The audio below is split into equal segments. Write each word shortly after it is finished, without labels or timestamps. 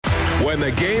When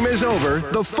the game is over,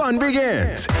 the fun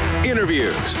begins.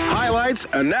 Interviews, highlights,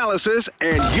 analysis,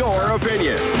 and your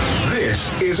opinion.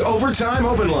 This is Overtime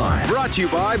Open Line, brought to you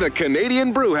by the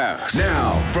Canadian Brew House.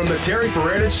 Now, from the Terry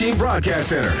Peranich Team Broadcast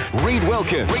Center, Reed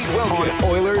Wilkins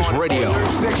on Oilers Radio,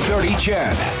 630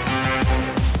 CHED.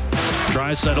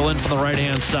 Draisaitl in from the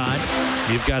right-hand side.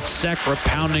 You've got Sekera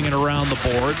pounding it around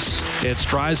the boards. It's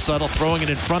Draisaitl throwing it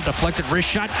in front, deflected wrist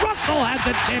shot. Russell has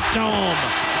it tipped home.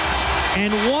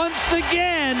 And once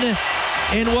again,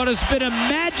 in what has been a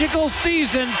magical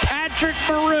season, Patrick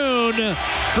Maroon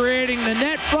creating the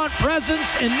net front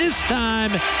presence, and this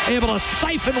time able to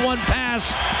siphon one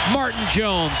past Martin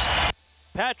Jones.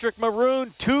 Patrick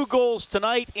Maroon, 2 goals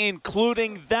tonight,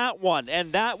 including that one.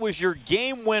 And that was your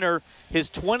game winner, his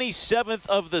 27th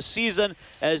of the season,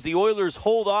 as the Oilers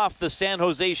hold off the San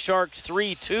Jose Sharks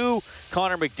 3-2.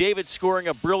 Connor McDavid scoring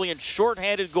a brilliant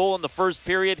shorthanded goal in the first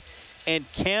period.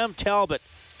 And Cam Talbot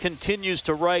continues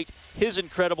to write his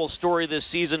incredible story this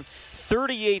season.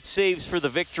 38 saves for the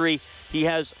victory. He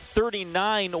has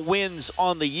 39 wins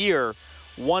on the year,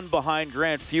 one behind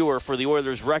Grant Fuhr for the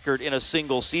Oilers' record in a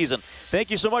single season.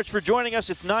 Thank you so much for joining us.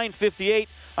 It's 9:58.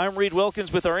 I'm Reed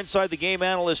Wilkins with our Inside the Game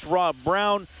analyst, Rob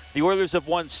Brown. The Oilers have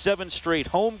won 7 straight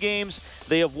home games.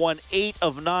 They have won 8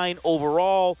 of 9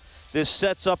 overall. This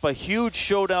sets up a huge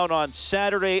showdown on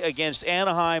Saturday against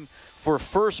Anaheim for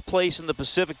first place in the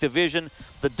Pacific Division.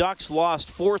 The Ducks lost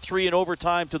 4-3 in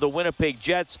overtime to the Winnipeg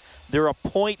Jets. They're a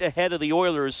point ahead of the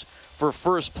Oilers for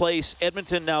first place.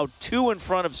 Edmonton now 2 in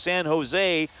front of San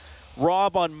Jose.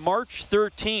 Rob, on March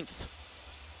 13th,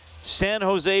 San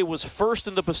Jose was first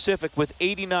in the Pacific with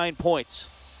 89 points.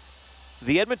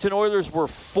 The Edmonton Oilers were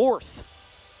 4th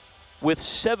with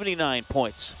 79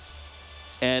 points.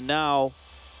 And now,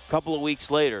 a couple of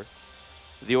weeks later,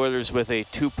 the Oilers with a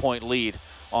 2-point lead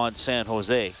on San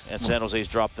Jose, and San Jose's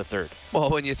dropped the 3rd. Well,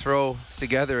 when you throw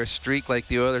together a streak like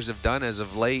the Oilers have done as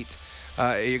of late,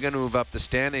 you're going to move up the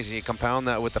standings, and you compound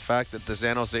that with the fact that the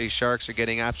San Jose Sharks are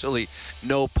getting absolutely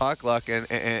no puck luck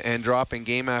and dropping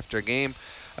game after game.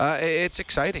 It's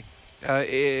exciting.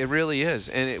 It really is.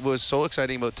 And it was so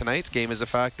exciting about tonight's game is the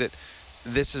fact that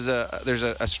there's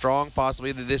a strong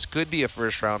possibility that this could be a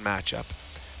first-round matchup.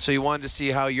 So you wanted to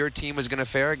see how your team was going to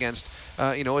fare against,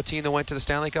 a team that went to the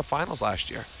Stanley Cup Finals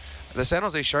last year. The San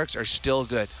Jose Sharks are still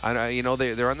good.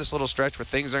 They're on this little stretch where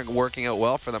things aren't working out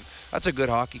well for them. That's a good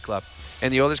hockey club.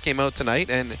 And the Oilers came out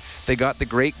tonight, and they got the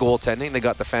great goaltending. They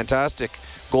got the fantastic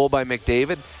goal by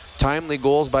McDavid, timely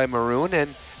goals by Maroon,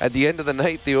 and at the end of the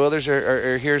night, the Oilers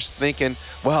are here thinking,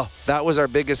 well, that was our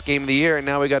biggest game of the year, and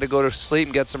now we got to go to sleep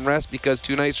and get some rest because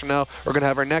 2 nights from now, we're going to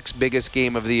have our next biggest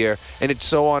game of the year. And it's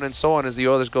so on and so on as the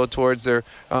Oilers go towards their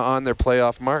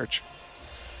playoff march.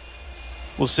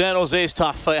 Well, San Jose's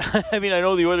tough. I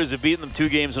know the Oilers have beaten them 2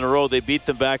 games in a row. They beat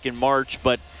them back in March,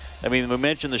 but, we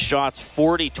mentioned the shots,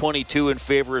 40-22 in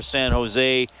favor of San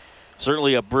Jose.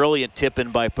 Certainly a brilliant tip-in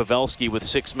by Pavelski with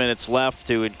 6 minutes left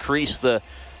to increase the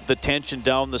tension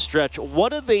down the stretch.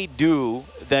 What do they do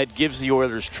that gives the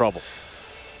Oilers trouble?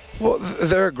 Well,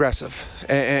 they're aggressive,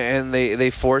 and they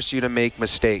force you to make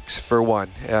mistakes, for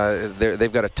one.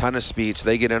 They've got a ton of speed, so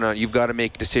they get in on. You've got to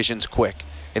make decisions quick.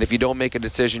 And if you don't make a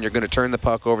decision, you're going to turn the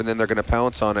puck over, and then they're going to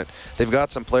pounce on it. They've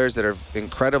got some players that are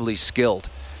incredibly skilled.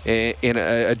 In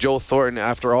a Joe Thornton,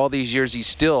 after all these years, he's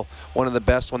still one of the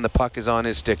best when the puck is on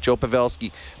his stick. Joe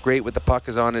Pavelski, great with the puck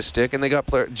is on his stick. And they got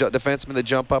defensemen that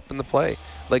jump up in the play,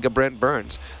 like a Brent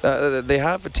Burns. They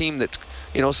have a team that's,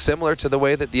 similar to the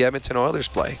way that the Edmonton Oilers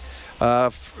play.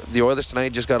 The Oilers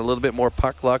tonight just got a little bit more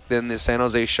puck luck than the San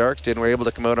Jose Sharks did, and were able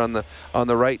to come out on the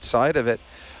right side of it.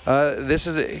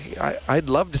 I'd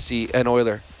love to see an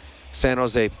Oiler San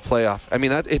Jose playoff.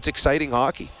 It's exciting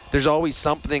hockey. There's always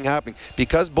something happening.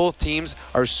 Because both teams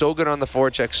are so good on the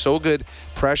forecheck, so good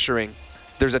pressuring,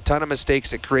 there's a ton of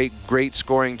mistakes that create great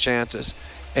scoring chances.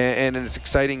 And it's an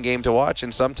exciting game to watch.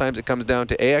 And sometimes it comes down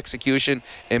to A, execution,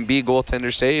 and B,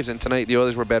 goaltender saves. And tonight the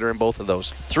Oilers were better in both of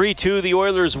those. 3-2, the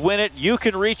Oilers win it. You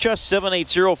can reach us,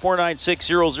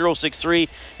 780-496-0063.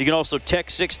 You can also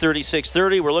text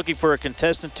 630-630. We're looking for a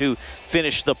contestant to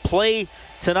finish the play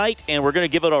tonight, and we're going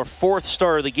to give it our 4th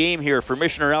star of the game here for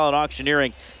Missioner Allen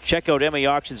Auctioneering. Check out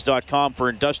maauctions.com for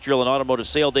industrial and automotive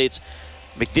sale dates.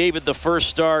 McDavid, the 1st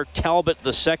star, Talbot,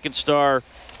 the 2nd star,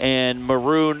 and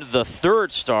Maroon, the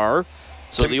 3rd star.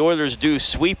 So the Oilers do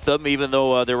sweep them, even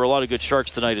though there were a lot of good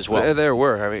Sharks tonight as well. There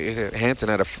were. Hansen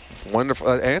had a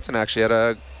wonderful. Hansen actually had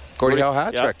a Gordie Howe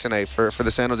hat trick tonight for the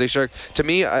San Jose Sharks. To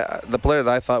me, the player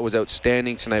that I thought was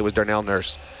outstanding tonight was Darnell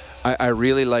Nurse. I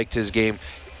really liked his game.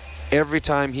 every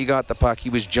time he got the puck, he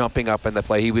was jumping up in the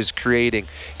play. He was creating.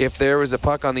 If there was a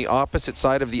puck on the opposite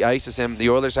side of the ice as him, the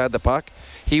Oilers had the puck,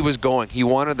 he was going. He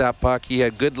wanted that puck. He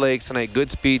had good legs tonight,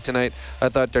 good speed tonight. I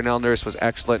thought Darnell Nurse was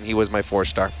excellent, and he was my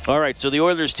 4-star. All right, so the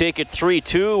Oilers take it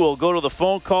 3-2. We'll go to the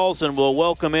phone calls, and we'll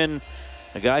welcome in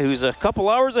a guy who's a couple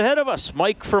hours ahead of us,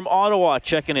 Mike from Ottawa,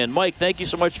 checking in. Mike, thank you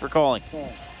so much for calling.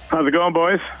 How's it going,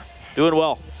 boys? Doing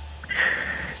well.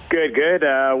 Good.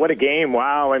 What a game.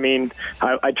 Wow. I mean,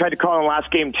 I tried to call in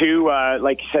last game, too.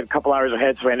 Like you said, a couple hours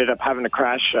ahead, so I ended up having to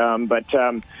crash. But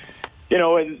so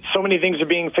many things are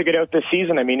being figured out this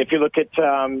season. I mean, if you look at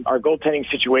our goaltending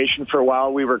situation for a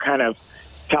while, we were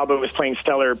Talbot was playing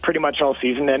stellar pretty much all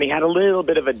season, and he had a little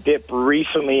bit of a dip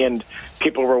recently, and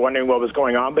people were wondering what was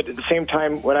going on. But at the same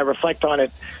time, when I reflect on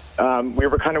it, we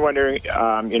were kind of wondering,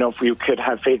 if we could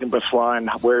have faith in Brossoit and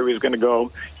where he was going to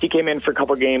go. He came in for a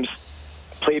couple games,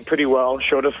 played pretty well,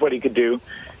 showed us what he could do.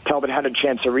 Talbot had a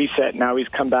chance to reset. Now he's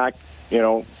come back,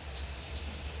 doing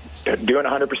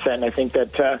 100%. I think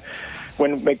that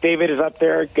when McDavid is up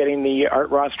there getting the Art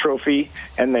Ross Trophy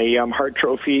and the Hart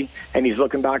Trophy, and he's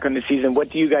looking back on the season, what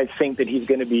do you guys think that he's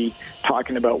going to be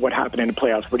talking about what happened in the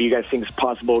playoffs? What do you guys think is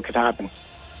possible could happen?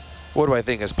 What do I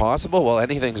think is possible? Well,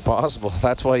 anything's possible.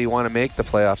 That's why you want to make the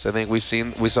playoffs. I think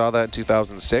we saw that in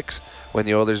 2006 when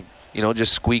the Oilers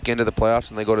just squeak into the playoffs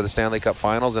and they go to the Stanley Cup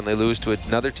Finals and they lose to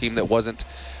another team that wasn't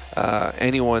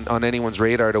anyone on anyone's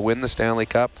radar to win the Stanley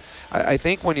Cup. I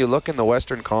think when you look in the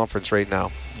Western Conference right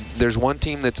now, there's one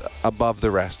team that's above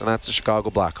the rest, and that's the Chicago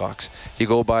Blackhawks. You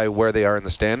go by where they are in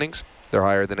the standings, they're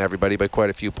higher than everybody by quite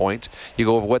a few points. You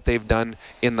go over what they've done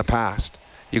in the past.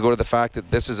 You go to the fact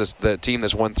that this is the team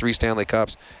that's won 3 Stanley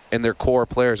Cups, and their core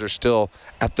players are still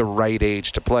at the right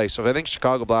age to play. So I think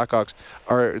Chicago Blackhawks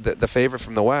are the favorite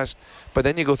from the West. But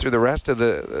then you go through the rest of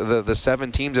the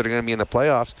 7 teams that are going to be in the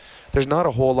playoffs. There's not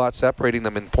a whole lot separating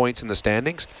them in points in the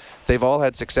standings. They've all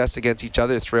had success against each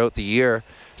other throughout the year.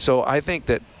 So I think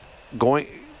that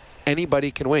anybody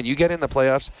can win. You get in the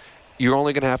playoffs, you're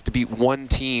only going to have to beat one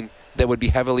team that would be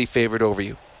heavily favored over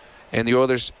you. And the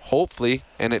Oilers, hopefully,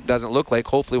 and it doesn't look like,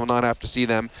 hopefully will not have to see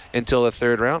them until the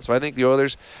 3rd round. So I think the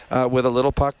Oilers, with a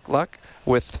little puck luck,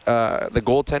 with the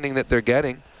goaltending that they're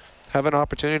getting, have an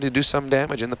opportunity to do some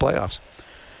damage in the playoffs.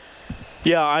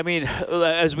 Yeah, I mean,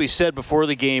 as we said before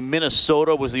the game,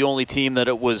 Minnesota was the only team that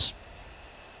it was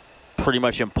pretty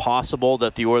much impossible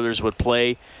that the Oilers would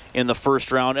play in the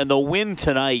first round. And the win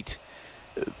tonight,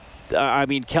 I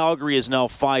mean, Calgary is now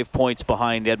 5 points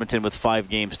behind Edmonton with 5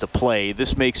 games to play.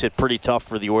 This makes it pretty tough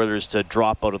for the Oilers to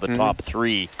drop out of the top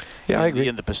 3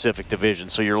 in the Pacific Division.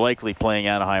 So you're likely playing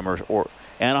Anaheim or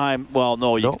Anaheim. Well,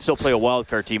 no, you can still play a wild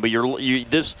card team, but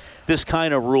this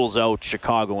kind of rules out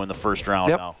Chicago in the first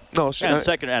round now. No, and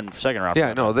second round.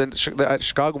 Yeah, no, then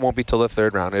Chicago won't be till the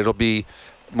 3rd round. It'll be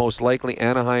most likely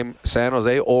Anaheim, San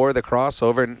Jose, or the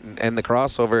crossover, and the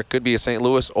crossover could be a St.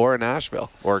 Louis or a Nashville.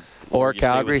 Or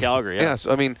Calgary. Yes,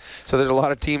 I mean, so there's a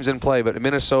lot of teams in play, but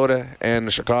Minnesota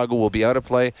and Chicago will be out of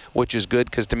play, which is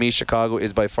good because to me, Chicago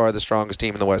is by far the strongest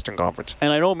team in the Western Conference.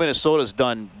 And I know Minnesota's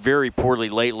done very poorly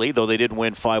lately, though they did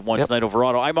win 5-1 tonight over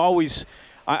Ottawa.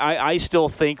 I still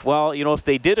think, well, if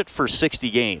they did it for 60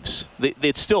 games,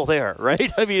 it's still there, right?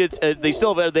 I mean,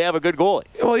 they have a good goalie.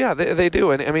 Well, yeah, they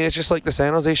do. And I mean, it's just like the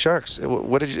San Jose Sharks.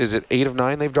 Is it 8 of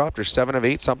 9 they've dropped, or 7 of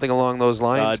 8, something along those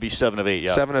lines? It'd be 7 of 8,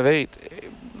 yeah. 7 of 8.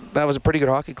 That was a pretty good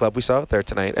hockey club we saw out there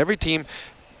tonight. Every team,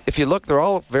 if you look, they're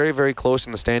all very, very close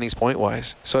in the standings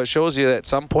point-wise. So it shows you that at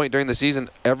some point during the season,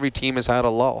 every team has had a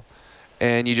lull.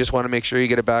 And you just want to make sure you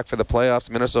get it back for the playoffs.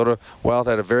 Minnesota Wild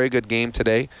had a very good game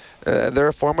today. They're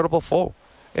a formidable foe.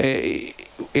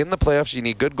 In the playoffs, you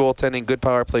need good goaltending, good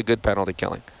power play, good penalty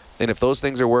killing. And if those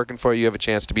things are working for you, you have a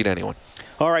chance to beat anyone.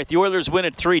 All right, the Oilers win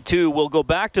at 3-2. We'll go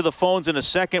back to the phones in a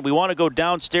second. We want to go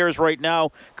downstairs right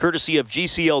now, courtesy of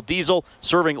GCL Diesel,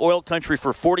 serving oil country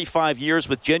for 45 years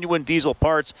with genuine diesel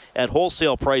parts at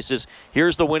wholesale prices.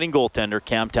 Here's the winning goaltender,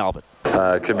 Cam Talbot.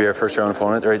 Could be our first-round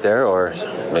opponent right there, or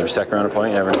maybe second-round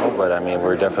opponent, you never know. But, I mean,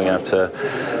 we're definitely going to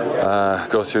have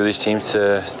to go through these teams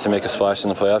to make a splash in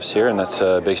the playoffs here, and that's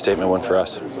a big statement win for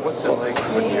us. What's it like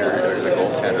when you're the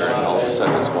goaltender and all of a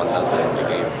sudden it's 1-0 and the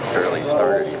game barely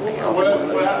started? You think,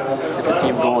 get the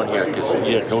team going here, because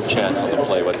you had no chance on the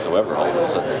play whatsoever. All of a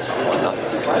sudden it's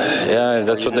 1-0. Yeah,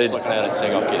 that's what they... Just looking at it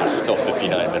saying, okay, there's still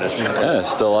 59 minutes to go. Yeah,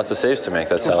 still lots of saves to make.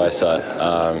 That's how I saw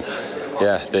it.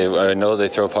 Yeah, I know they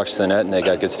throw pucks to the net and they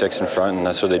got good sticks in front, and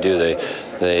that's what they do.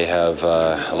 They have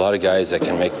a lot of guys that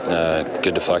can make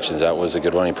good deflections. That was a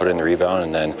good one. He put in the rebound,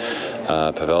 and then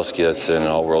Pavelski, that's an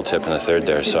all-world tip in the 3rd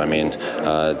there. So, I mean,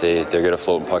 they're good at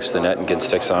floating pucks to the net and getting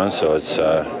sticks on. So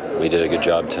we did a good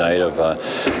job tonight of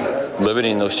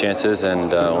limiting those chances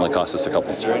and only cost us a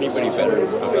couple. Is there anybody better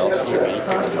than Pavelski or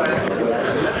anything?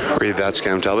 Read that,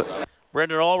 Cam Talbot.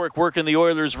 Brendan Ulrich working the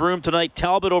Oilers' room tonight.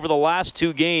 Talbot, over the last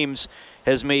 2 games,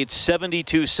 has made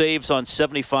 72 saves on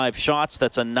 75 shots.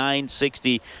 That's a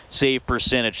 .960 save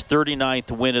percentage.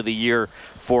 39th win of the year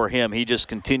for him. He just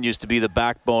continues to be the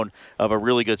backbone of a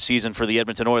really good season for the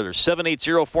Edmonton Oilers.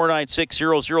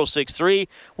 780-496-0063.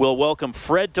 We'll welcome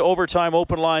Fred to Overtime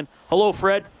Open Line. Hello,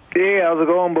 Fred. Hey, how's it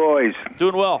going, boys?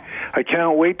 Doing well. I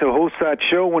can't wait to host that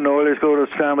show when the Oilers go to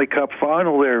the Stanley Cup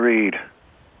Final there, Reed.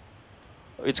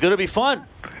 It's going to be fun.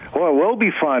 Well, it will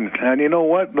be fun. And you know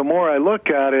what? The more I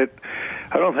look at it,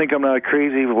 I don't think I'm not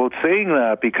crazy about saying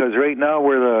that, because right now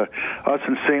us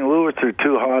and St. Louis are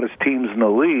 2 hottest teams in the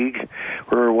league.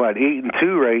 We're,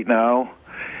 8-2 right now.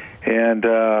 And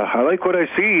I like what I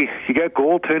see. You got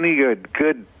goaltending, you got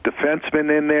good defensemen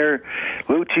in there.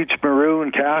 Lucic,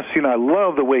 Maroon, Kassian. I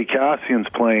love the way Kassian's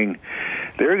playing.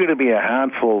 They're going to be a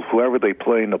handful, whoever they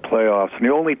play in the playoffs. And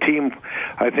the only team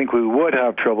I think we would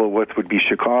have trouble with would be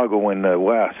Chicago in the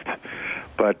West.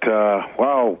 But,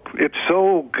 wow, it's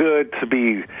so good to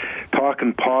be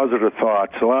talking positive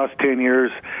thoughts. The last 10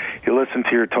 years, you listen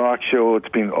to your talk show, it's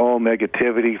been all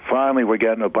negativity. Finally, we're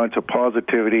getting a bunch of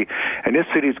positivity. And this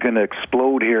city's going to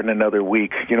explode here in another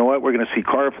week. You know what? We're going to see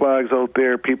car flags out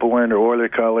there, people wearing their Oiler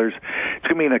colors. It's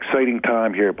going to be an exciting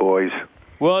time here, boys.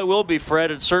 Well, it will be, Fred.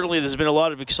 And certainly there's been a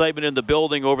lot of excitement in the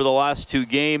building over the last 2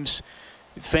 games.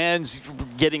 Fans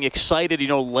getting excited,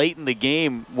 late in the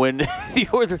game when the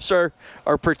Oilers are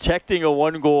protecting a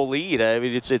 1-goal lead. I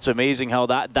mean, it's amazing how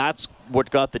that's what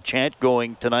got the chant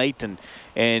going tonight.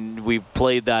 And we've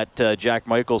played that Jack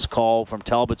Michaels call from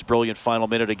Talbot's brilliant final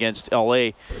minute against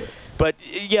L.A. But,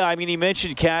 yeah, I mean, he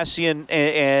mentioned Kassian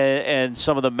and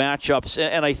some of the matchups.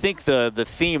 And I think the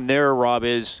theme there, Rob,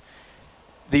 is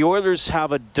the Oilers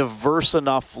have a diverse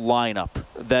enough lineup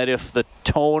that if the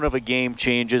tone of a game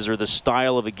changes or the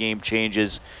style of a game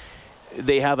changes,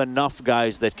 they have enough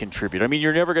guys that contribute. I mean,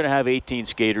 you're never going to have 18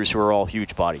 skaters who are all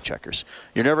huge body checkers.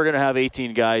 You're never going to have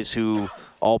 18 guys who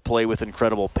all play with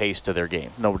incredible pace to their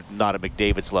game. No, not at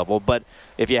McDavid's level. But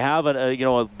if you have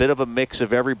a bit of a mix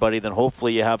of everybody, then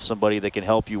hopefully you have somebody that can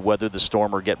help you weather the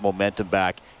storm or get momentum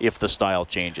back if the style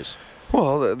changes.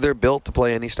 Well, they're built to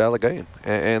play any style of game,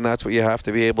 and that's what you have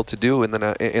to be able to do in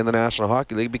the National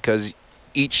Hockey League, because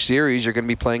each series you're going to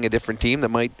be playing a different team that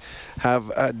might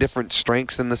have different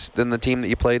strengths than the team that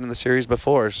you played in the series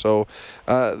before. So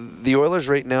the Oilers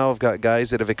right now have got guys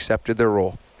that have accepted their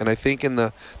role, and I think in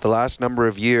the last number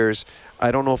of years,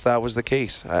 I don't know if that was the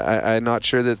case. I'm not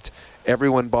sure that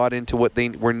everyone bought into what they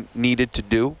were needed to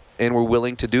do and were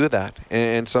willing to do that.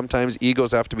 And sometimes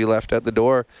egos have to be left at the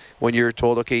door when you're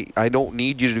told, okay, I don't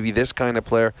need you to be this kind of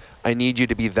player. I need you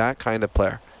to be that kind of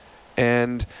player.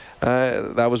 And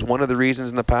that was one of the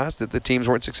reasons in the past that the teams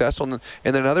weren't successful. And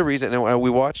then another reason, and we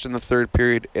watched in the third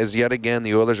period, is yet again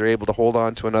the Oilers are able to hold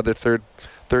on to another third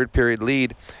period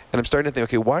lead. And I'm starting to think,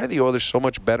 okay, why are the Oilers so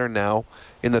much better now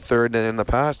in the third than in the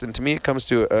past? And to me, it comes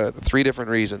to 3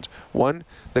 different reasons. One,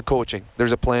 the coaching.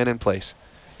 There's a plan in place.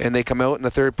 And they come out in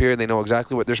the third period, they know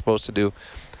exactly what they're supposed to do.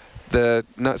 The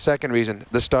second reason,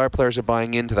 the star players are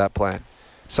buying into that plan.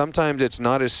 Sometimes it's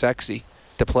not as sexy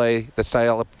to play the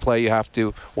style of play you have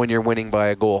to when you're winning by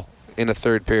a goal in a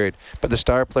third period. But the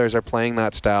star players are playing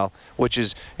that style, which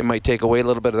is, it might take away a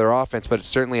little bit of their offense, but it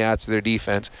certainly adds to their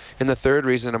defense. And the third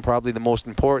reason, and probably the most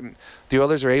important, the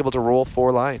Oilers are able to roll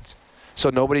 4 lines. So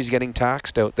nobody's getting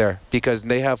taxed out there because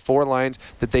they have 4 lines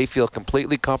that they feel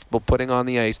completely comfortable putting on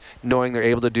the ice, knowing they're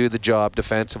able to do the job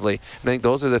defensively. And I think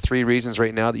those are the 3 reasons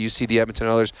right now that you see the Edmonton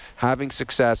Oilers having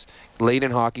success late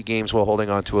in hockey games while holding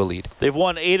on to a lead. They've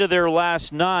won 8 of their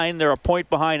last 9. They're a point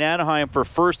behind Anaheim for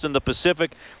first in the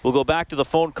Pacific. We'll go back to the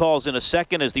phone calls in a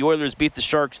second as the Oilers beat the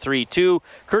Sharks 3-2.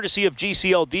 Courtesy of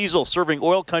GCL Diesel, serving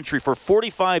oil country for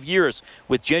 45 years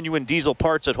with genuine diesel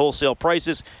parts at wholesale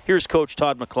prices. Here's Coach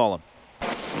Todd McClellan.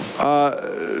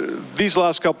 These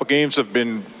last couple games have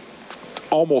been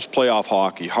almost playoff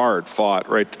hockey, hard fought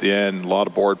right to the end, a lot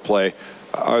of board play.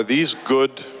 Are these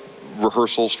good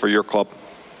rehearsals for your club?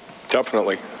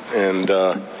 Definitely. And,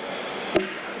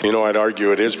 I'd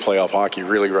argue it is playoff hockey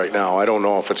really right now. I don't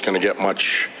know if it's going to get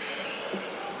much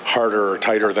harder or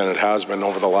tighter than it has been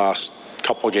over the last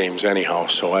couple games anyhow.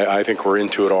 So I think we're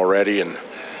into it already. And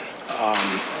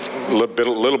a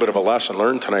little bit of a lesson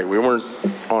learned tonight. We weren't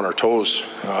on our toes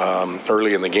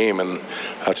early in the game, and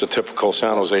that's a typical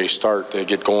San Jose start. They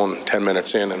get going 10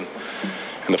 minutes in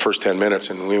the first 10 minutes,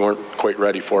 and we weren't quite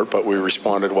ready for it, but we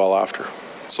responded well after.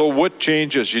 So what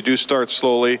changes? You do start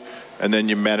slowly, and then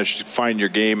you manage to find your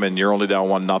game, and you're only down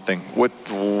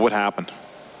 1-0. What happened?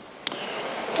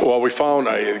 Well, we found,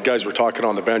 guys were talking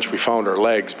on the bench, we found our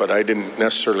legs, but I didn't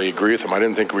necessarily agree with them. I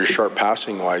didn't think we were sharp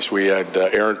passing-wise. We had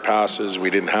errant passes, we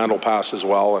didn't handle passes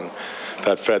well, and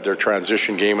that fed their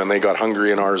transition game, and they got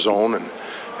hungry in our zone and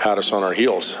had us on our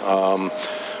heels.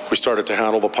 We started to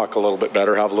handle the puck a little bit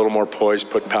better, have a little more poise,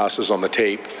 put passes on the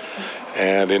tape,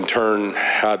 and in turn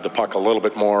had the puck a little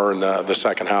bit more in the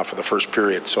second half of the first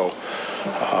period. So,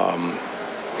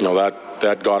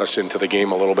 that got us into the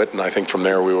game a little bit, and I think from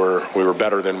there we were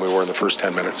better than we were in the first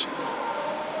 10 minutes.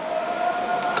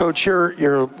 Coach,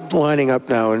 you're lining up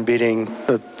now and beating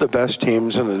the best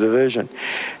teams in the division.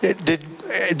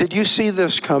 Did you see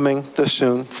this coming this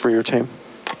soon for your team?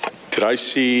 Did I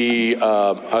see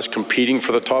us competing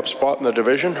for the top spot in the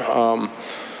division?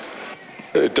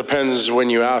 It depends when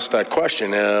you ask that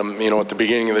question. At the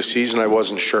beginning of the season, I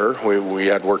wasn't sure. We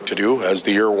had work to do. As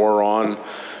the year wore on,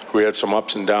 we had some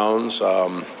ups and downs. As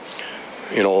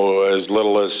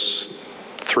little as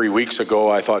 3 weeks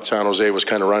ago, I thought San Jose was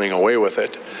kind of running away with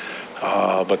it.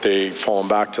 But they've fallen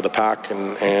back to the pack,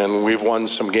 and we've won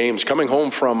some games. Coming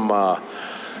home from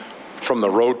the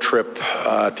road trip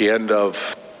at the end of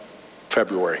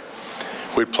February,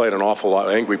 we played an awful lot.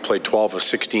 I think we played 12 of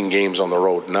 16 games on the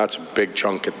road, and that's a big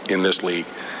chunk in this league.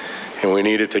 And we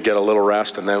needed to get a little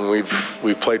rest, and then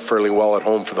we've played fairly well at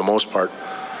home for the most part,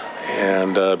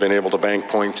 and been able to bank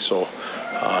points. So,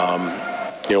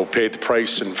 paid the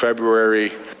price in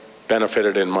February,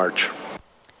 benefited in March.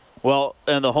 Well,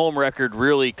 and the home record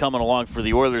really coming along for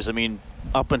the Oilers. I mean,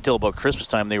 up until about Christmas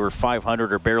time, they were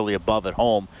 .500 or barely above at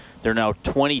home. They're now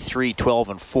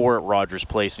 23-12-4 at Rogers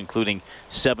Place, including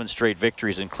 7 straight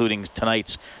victories, including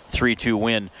tonight's 3-2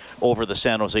 win over the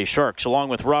San Jose Sharks. Along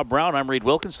with Rob Brown, I'm Reed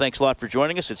Wilkins. Thanks a lot for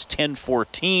joining us. It's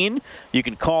 10:14. You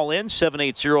can call in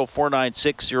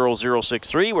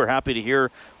 780-496-0063. We're happy to hear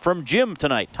from Jim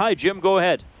tonight. Hi, Jim. Go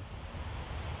ahead.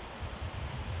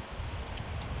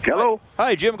 Hello.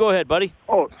 Hi, Jim. Go ahead, buddy.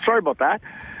 Oh, sorry about that.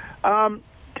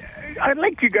 I'd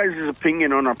like you guys'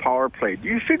 opinion on our power play. Do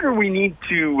you figure we need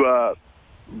to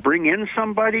bring in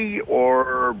somebody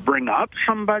or bring up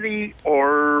somebody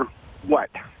or what?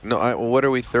 No, what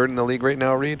are we, third in the league right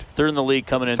now, Reed? Third in the league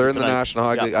coming in. Third in the National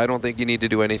Hockey League. I don't think you need to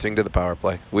do anything to the power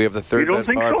play. We have the third best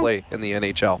power play in the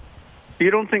NHL.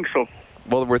 You don't think so?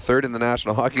 Well, we're third in the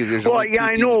National Hockey League. There's only two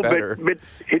I teams know, better. but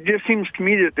it just seems to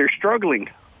me that they're struggling.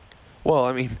 Well,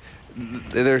 I mean,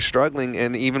 they're struggling,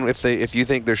 and even if you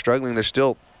think they're struggling, there's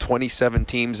still 27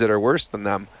 teams that are worse than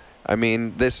them. I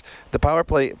mean, the power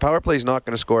play is not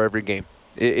going to score every game.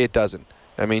 It doesn't.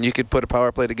 I mean, you could put a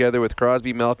power play together with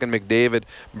Crosby, Malkin, McDavid,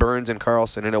 Burns, and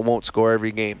Carlson, and it won't score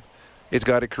every game. It's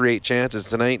got to create chances.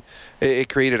 Tonight, it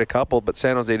created a couple, but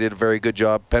San Jose did a very good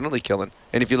job penalty killing.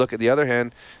 And if you look at the other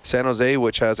hand, San Jose,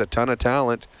 which has a ton of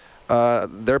talent,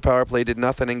 their power play did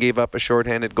nothing and gave up a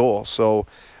shorthanded goal. So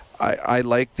I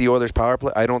like the Oilers' power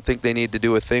play. I don't think they need to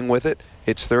do a thing with it.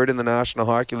 It's third in the National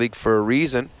Hockey League for a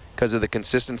reason, because of the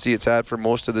consistency it's had for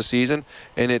most of the season,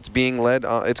 and it's being led.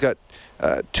 It's got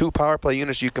 2 power play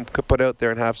units you can put out there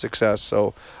and have success.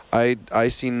 So I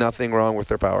see nothing wrong with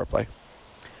their power play.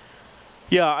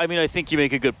 Yeah, I mean, I think you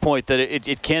make a good point that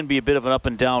it can be a bit of an up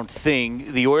and down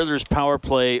thing. The Oilers' power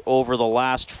play over the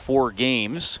last 4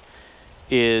 games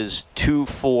is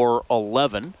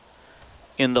 2-for-11.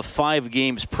 In the 5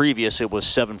 games previous, it was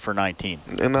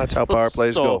 7-for-19. And that's how power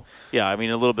plays go. Yeah, I mean,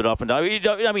 a little bit up and down.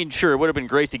 I mean, sure, it would have been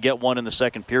great to get one in the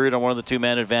second period on one of the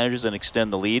 2-man advantages and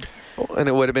extend the lead. And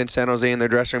it would have been San Jose in their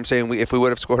dressing room saying, if we would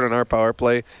have scored on our power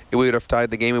play, we would have tied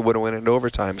the game. It would have went into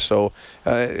overtime. So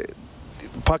the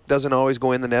puck doesn't always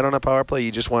go in the net on a power play.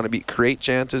 You just want to create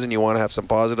chances, and you want to have some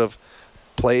positive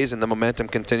plays, and the momentum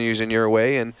continues in your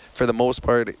way. And for the most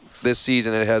part, this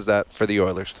season, it has that for the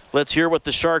Oilers. Let's hear what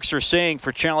the Sharks are saying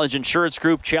for Challenge Insurance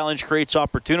Group. Challenge creates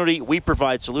opportunity. We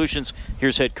provide solutions.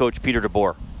 Here's head coach Peter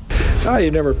DeBoer.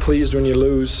 You're never pleased when you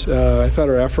lose. I thought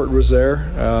our effort was there.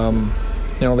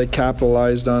 They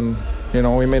capitalized on,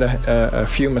 we made a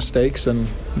few mistakes, and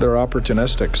they're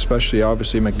opportunistic, especially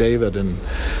obviously McDavid, and,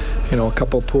 a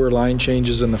couple poor line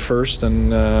changes in the first,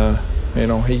 and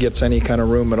he gets any kind of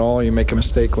room at all. You make a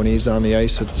mistake when he's on the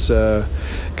ice, it's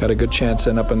got a good chance to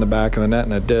end up in the back of the net,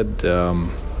 and it did.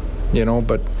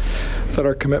 But I thought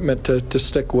our commitment to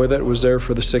stick with it was there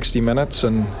for the 60 minutes,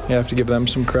 and you have to give them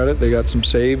some credit. They got some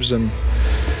saves and,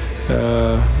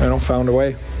 found a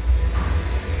way.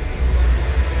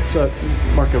 So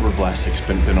Marc-Edouard Vlasic's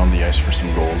been on the ice for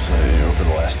some goals over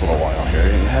the last little while here.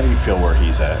 How do you feel where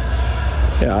he's at?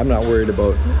 Yeah, I'm not worried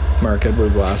about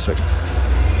Marc-Edouard Vlasic.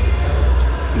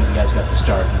 You guys got the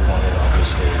start you wanted,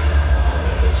 obviously.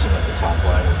 It seemed like the top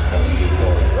line with Pavelski,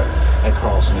 and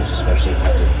Carlson was especially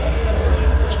effective early in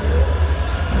the first period.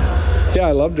 Yeah,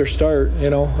 I loved their start.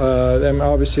 And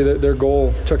obviously their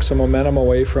goal took some momentum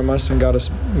away from us and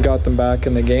got them back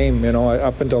in the game.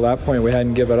 Up until that point, we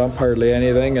hadn't given up hardly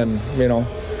anything, and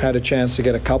had a chance to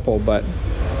get a couple. But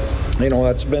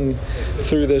that's been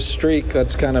through this streak.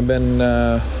 That's kind of been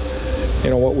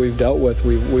what we've dealt with.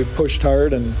 We've pushed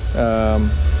hard and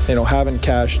haven't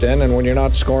cashed in. And when you're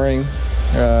not scoring,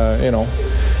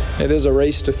 it is a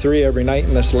race to 3 every night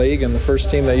in this league, and the first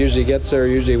team that usually gets there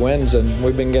usually wins, and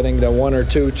we've been getting to 1 or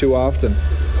 2 too often.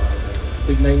 It's a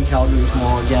big night in Calgary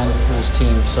tomorrow again for this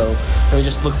team, so we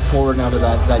just look forward now to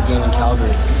that game in Calgary.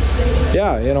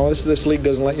 Yeah, this league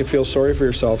doesn't let you feel sorry for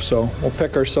yourself, so we'll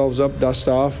pick ourselves up, dust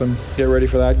off, and get ready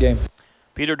for that game.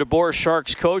 Peter DeBoer,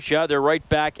 Sharks coach. Yeah, they're right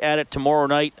back at it tomorrow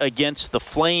night against the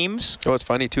Flames. Oh, it's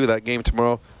funny, too, that game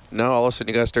tomorrow. Now all of a sudden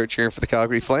you got to start cheering for the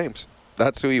Calgary Flames.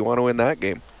 That's who you want to win that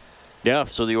game. Yeah,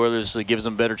 so the Oilers gives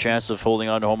them a better chance of holding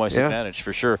on to home ice advantage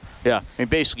for sure. Yeah, I mean,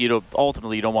 basically,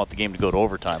 ultimately you don't want the game to go to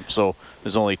overtime. So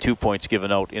there's only 2 points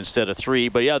given out instead of 3.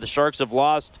 But yeah, the Sharks have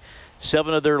lost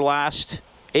 7 of their last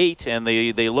 8, and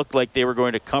they looked like they were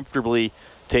going to comfortably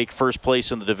take first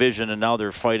place in the division, and now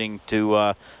they're fighting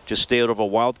to just stay out of a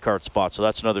wild card spot. So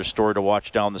that's another story to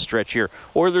watch down the stretch here.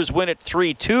 Oilers win at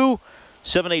 3-2.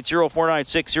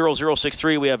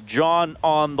 780-496-0063. We have John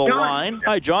on the line.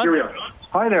 Hi, John. Here we are.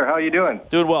 Hi there. How you doing?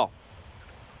 Doing well.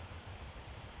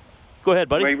 Go ahead,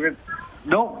 buddy.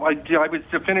 No, I was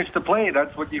to finish the play.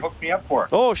 That's what you hooked me up for.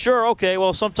 Oh, sure. Okay.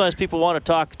 Well, sometimes people want to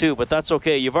talk too, but that's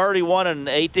okay. You've already won an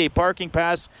 8-day parking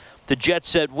pass to Jet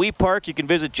Set We Park. You can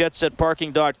visit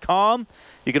jetsetparking.com.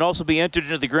 You can also be entered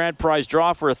into the grand prize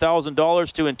draw for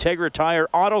 $1,000 to Integra Tire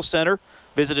Auto Center.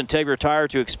 Visit Integra Tire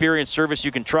to experience service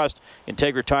you can trust.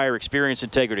 Integra Tire, experience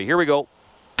integrity. Here we go.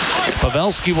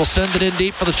 Pavelski will send it in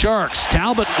deep for the Sharks.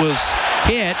 Talbot was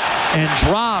hit and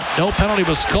dropped. No penalty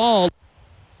was called.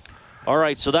 All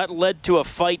right, so that led to a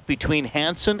fight between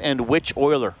Hansen and which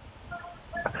Oiler?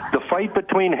 The fight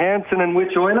between Hansen and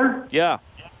which Oiler? Yeah.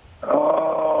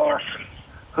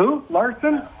 Who?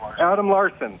 Larson? Adam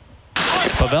Larson.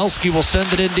 Pavelski will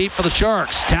send it in deep for the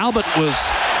Sharks. Talbot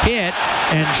was hit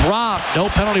and dropped. No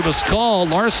penalty was called.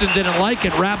 Larson didn't like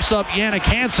it. Wraps up Jannik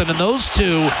Hansen, and those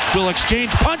two will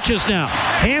exchange punches now.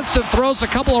 Hansen throws a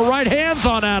couple of right hands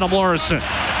on Adam Larson,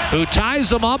 who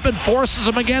ties him up and forces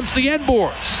him against the end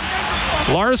boards.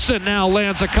 Larson now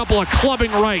lands a couple of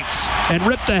clubbing rights and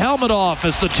ripped the helmet off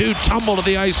as the two tumble to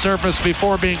the ice surface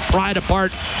before being pried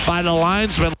apart by the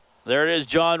linesman. There it is.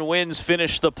 John Wins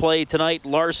finished the play tonight.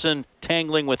 Larson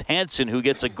tangling with Hansen, who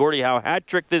gets a Gordie Howe hat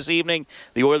trick this evening.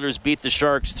 The Oilers beat the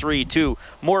Sharks 3-2.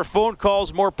 More phone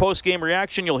calls, more post-game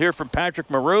reaction. You'll hear from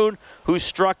Patrick Maroon, who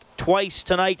struck twice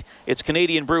tonight. It's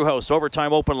Canadian Brewhouse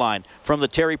Overtime Open Line from the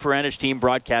Terry Peranich Team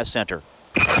Broadcast Center.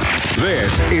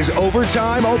 This is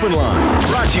Overtime Open Line,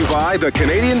 brought to you by the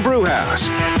Canadian Brewhouse.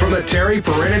 From the Terry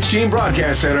Peranich Team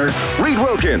Broadcast Center, Reed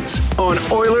Wilkins on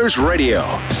Oilers Radio,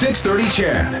 630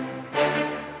 CHED.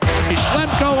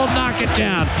 Schlemko will knock it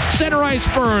down. Center ice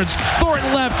Burns.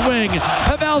 Thornton left wing.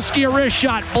 Pavelski, a wrist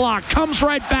shot blocked. Comes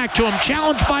right back to him.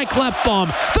 Challenged by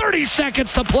Klefbom. 30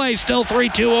 seconds to play. Still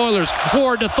 3-2 Oilers.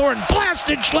 Ward to Thornton.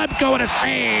 Blasted Schlemko and a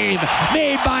save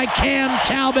made by Cam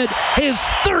Talbot. His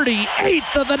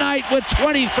 38th of the night with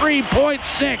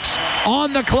 23.6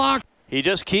 on the clock. He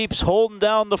just keeps holding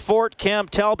down the fort. Cam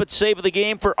Talbot, save of the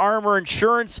game for Armor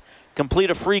Insurance.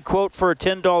 Complete a free quote for a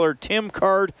 $10 Tim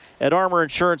card at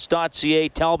armorinsurance.ca.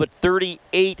 Talbot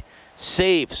 38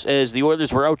 saves as the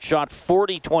Oilers were outshot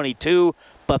 40-22,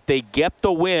 but they get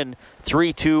the win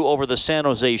 3-2 over the San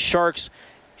Jose Sharks.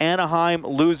 Anaheim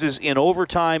loses in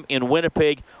overtime in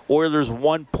Winnipeg. Oilers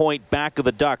 1 point back of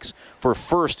the Ducks for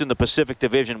first in the Pacific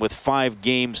Division with 5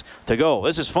 games to go.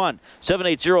 This is fun.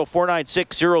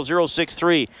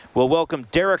 780-496-0063. We'll welcome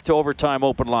Derek to Overtime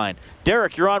Open Line.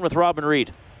 Derek, you're on with Robin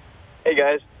Reed. Hey,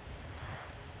 guys.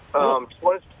 Just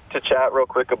wanted to chat real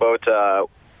quick about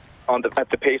at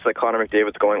the pace that Connor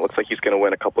McDavid's going. It looks like he's going to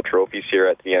win a couple trophies here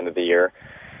at the end of the year.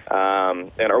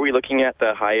 And are we looking at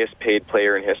the highest paid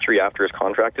player in history after his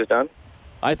contract is done?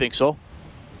 I think so.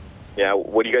 Yeah.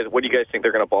 What do you guys think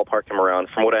they're going to ballpark him around?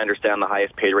 From what I understand, the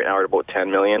highest paid right now are about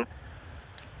 $10 million.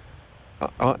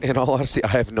 In all honesty, I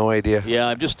have no idea. Yeah,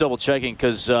 I'm just double checking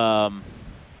because.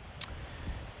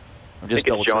 I'm just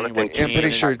double checking. I'm pretty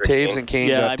sure Taves and Kane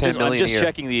got $10 million I'm just a year.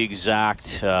 checking the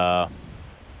exact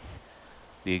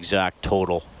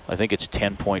total. I think it's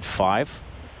 10.5.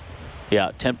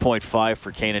 Yeah, 10.5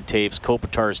 for Kane and Taves.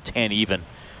 Kopitar's 10 even.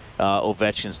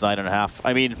 Ovechkin's 9.5.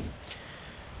 I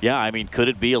mean, could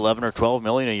it be 11 or 12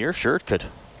 million a year? Sure, it could.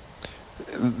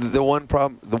 The one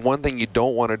thing you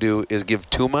don't want to do is give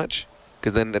too much,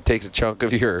 because then it takes a chunk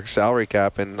of your salary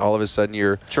cap, and all of a sudden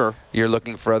you're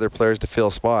looking for other players to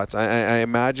fill spots. I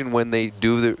imagine when they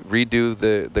redo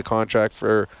the contract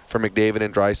for McDavid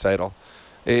and Draisaitl,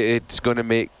 there's going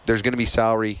to be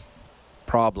salary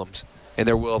problems, and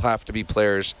there will have to be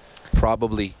players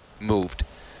probably moved,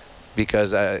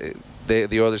 because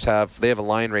the Oilers have a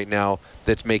line right now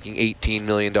that's making $18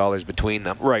 million between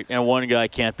them. Right, and one guy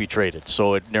can't be traded,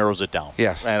 so it narrows it down.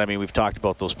 Yes. And I mean, we've talked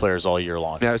about those players all year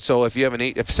long. Now, so if you have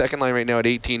a second line right now at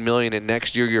 $18 million, and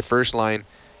next year your first line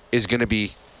is going to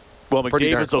be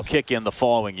McDavid's will kick in the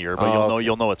following year, but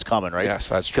you'll know it's coming, right? Yes,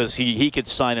 that's true. Because he could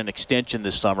sign an extension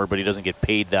this summer, but he doesn't get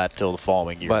paid that till the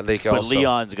following year. But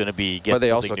Leon's going to be getting. But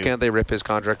they also can't they rip his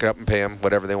contract up and pay him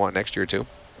whatever they want next year too?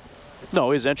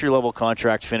 No, his entry-level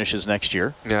contract finishes next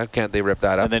year. Yeah, can't they rip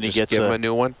that up? And then he gets give him a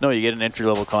new one? No, you get an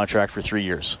entry-level contract for 3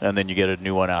 years, and then you get a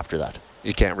new one after that.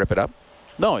 You can't rip it up?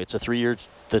 No, it's a 3-year.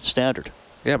 That's standard.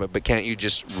 Yeah, but can't you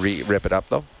just rip it up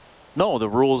though? No, the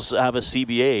rules have a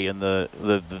CBA, and the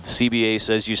CBA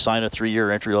says you sign a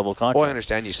 3-year entry-level contract. Well, I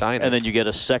understand you sign it. And then you get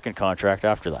a second contract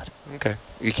after that. Okay.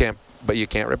 You can't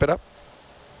rip it up?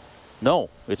 No,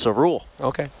 it's a rule.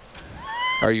 Okay.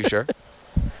 Are you sure?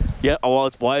 Yeah, well,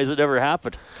 why has it never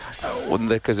happened?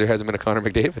 Because there hasn't been a Connor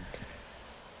McDavid.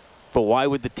 But why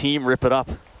would the team rip it up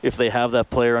if they have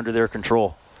that player under their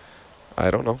control?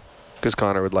 I don't know. Because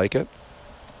Connor would like it.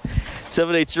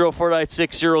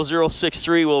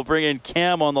 780-496-0063. We'll bring in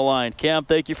Cam on the line. Cam,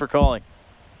 thank you for calling.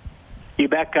 You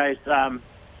bet, guys.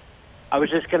 I was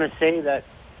just going to say that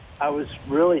I was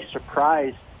really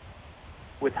surprised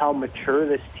with how mature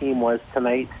this team was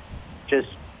tonight. Just,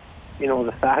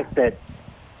 the fact that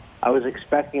I was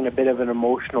expecting a bit of an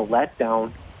emotional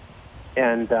letdown.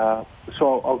 And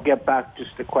so I'll get back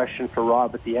just a question for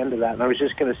Rob at the end of that. And I was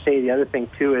just going to say the other thing,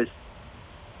 too, is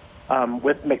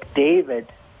with McDavid,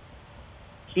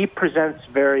 he presents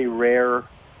a very rare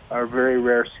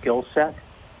skill set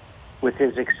with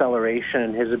his acceleration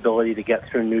and his ability to get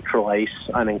through neutral ice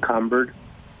unencumbered.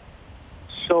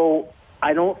 So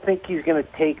I don't think he's going to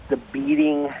take the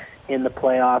beating in the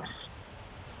playoffs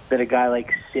that a guy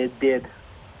like Sid did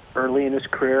early in his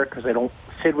career, because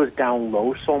Sid was down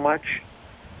low so much.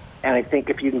 And I think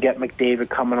if you can get McDavid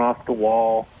coming off the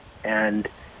wall and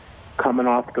coming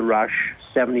off the rush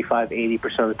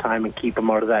 75-80% of the time and keep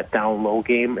him out of that down low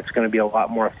game, it's going to be a lot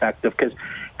more effective, because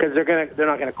they're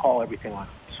not going to call everything on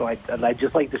him. So I'd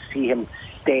just like to see him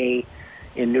stay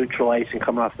in neutral ice and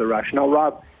coming off the rush. Now,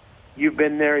 Rob, you've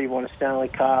been there. You won a Stanley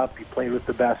Cup. You played with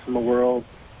the best in the world.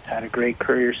 Had a great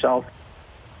career yourself.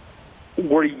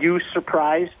 Were you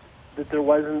surprised that there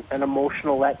wasn't an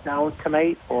emotional letdown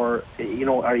tonight, or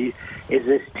is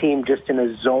this team just in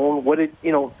a zone?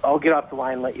 I'll get off the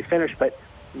line and let you finish, but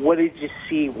what did you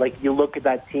see? Like, you look at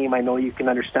that team, I know you can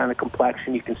understand the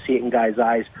complexion, you can see it in guys'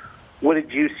 eyes. What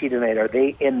did you see tonight? Are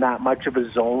they in that much of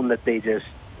a zone that they just,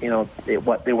 they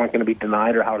weren't going to be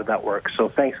denied, or how did that work? So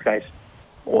thanks, guys.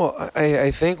 Well,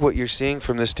 I think what you're seeing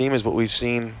from this team is what we've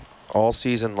seen all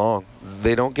season long.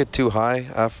 They don't get too high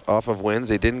off of wins.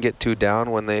 They didn't get too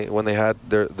down when they had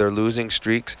their losing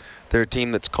streaks. They're a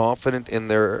team that's confident in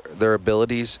their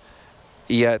abilities,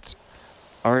 yet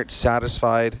aren't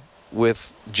satisfied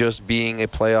with just being a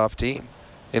playoff team.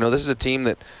 This is a team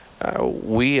that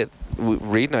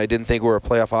Reed and I didn't think we were a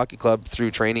playoff hockey club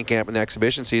through training camp and the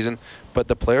exhibition season, but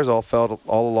the players all felt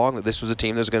all along that this was a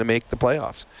team that was going to make the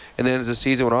playoffs. And then as the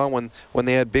season went on, when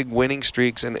they had big winning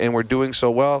streaks and were doing so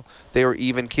well, they were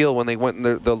even keel. When they went in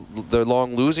their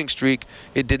long losing streak,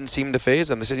 it didn't seem to faze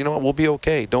them. They said, what, we'll be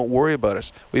okay. Don't worry about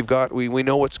us. We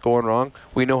know what's going wrong.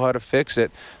 We know how to fix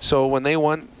it. So when they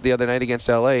won the other night against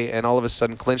LA and all of a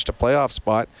sudden clinched a playoff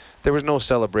spot, there was no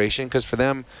celebration, because for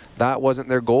them, that wasn't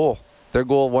their goal. Their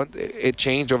goal, it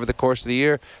changed over the course of the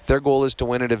year. Their goal is to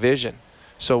win a division.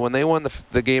 So when they won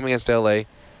the game against LA,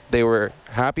 they were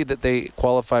happy that they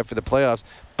qualified for the playoffs,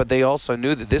 but they also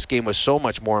knew that this game was so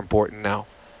much more important now,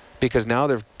 because now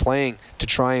they're playing to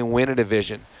try and win a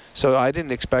division. So I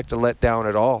didn't expect a letdown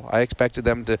at all. I expected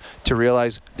them to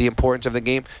realize the importance of the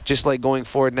game, just like going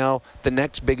forward now, the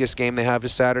next biggest game they have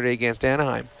is Saturday against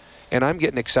Anaheim. And I'm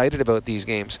getting excited about these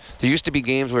games. There used to be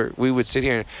games where we would sit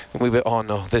here and we'd be, oh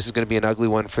no, this is going to be an ugly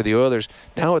one for the Oilers.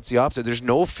 Now it's the opposite. There's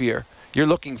no fear. You're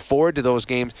looking forward to those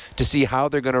games to see how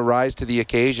they're going to rise to the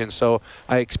occasion. So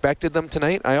I expected them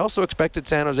tonight. I also expected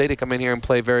San Jose to come in here and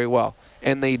play very well.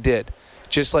 And they did.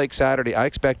 Just like Saturday, I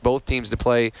expect both teams to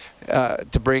play,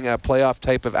 to bring a playoff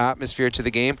type of atmosphere to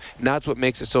the game. And that's what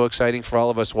makes it so exciting for all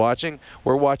of us watching.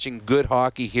 We're watching good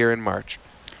hockey here in March.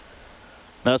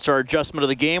 That's our adjustment of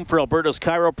the game for Alberta's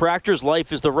chiropractors.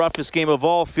 Life is the roughest game of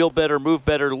all. Feel better, move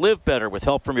better, live better. With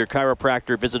help from your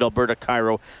chiropractor, visit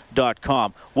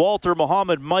albertachiro.com. Walter,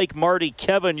 Mohammed, Mike, Marty,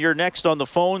 Kevin, you're next on the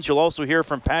phones. You'll also hear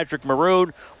from Patrick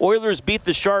Maroon. Oilers beat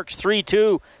the Sharks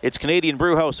 3-2. It's Canadian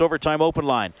Brewhouse Overtime Open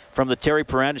Line from the Terry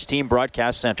Peranich Team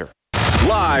Broadcast Center.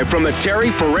 Live from the Terry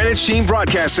Peranich Team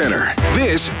Broadcast Center,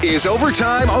 this is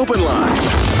Overtime Open Line.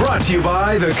 Brought to you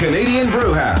by the Canadian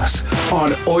Brewhouse on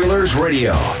Oilers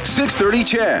Radio, 630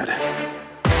 CHED.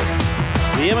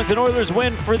 The Edmonton Oilers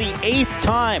win for the 8th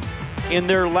time in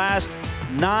their last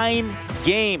 9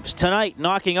 games. Tonight,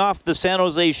 knocking off the San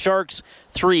Jose Sharks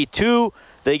 3-2.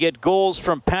 They get goals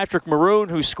from Patrick Maroon,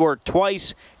 who scored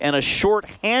twice, and a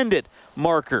short-handed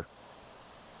marker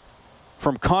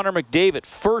from Connor McDavid.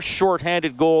 First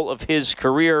shorthanded goal of his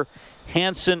career.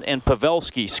 Hansen and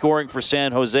Pavelski scoring for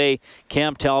San Jose.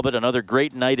 Cam Talbot, another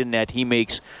great night in net. He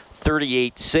makes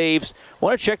 38 saves. I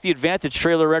want to check the Advantage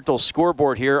Trailer Rental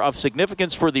scoreboard here. Of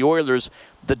significance for the Oilers,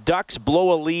 the Ducks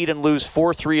blow a lead and lose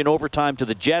 4-3 in overtime to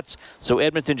the Jets. So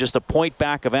Edmonton just a point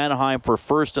back of Anaheim for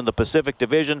first in the Pacific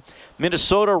Division.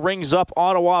 Minnesota rings up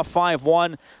Ottawa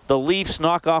 5-1. The Leafs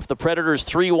knock off the Predators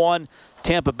 3-1.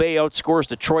 Tampa Bay outscores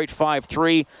Detroit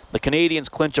 5-3. The Canadiens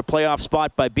clinch a playoff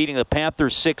spot by beating the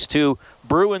Panthers 6-2.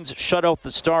 Bruins shut out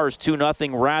the Stars 2-0.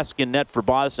 Rask in net for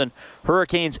Boston.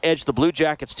 Hurricanes edge the Blue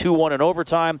Jackets 2-1 in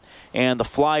overtime. And the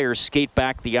Flyers skate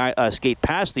past the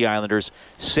Islanders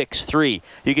 6-3.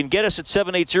 You can get us at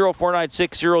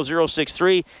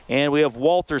 780-496-0063. And we have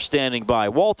Walter standing by.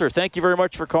 Walter, thank you very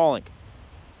much for calling.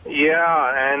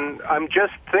 Yeah, and I'm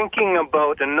just thinking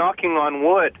about, and knocking on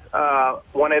wood,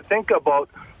 when I think about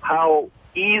how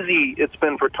easy it's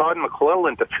been for Todd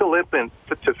McLellan to fill in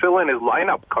his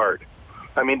lineup card.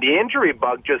 I mean, the injury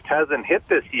bug just hasn't hit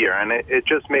this year, and it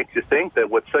just makes you think that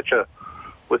with such a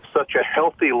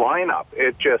healthy lineup,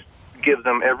 it just gives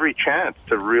them every chance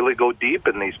to really go deep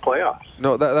in these playoffs.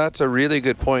 No, that's a really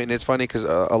good point. And it's funny because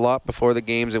a lot before the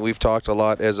games, and we've talked a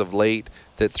lot as of late,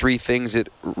 that 3 things that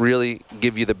really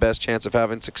give you the best chance of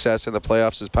having success in the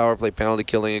playoffs is power play, penalty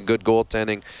killing, and good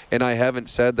goaltending. And I haven't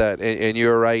said that, and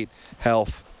you're right,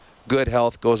 health. Good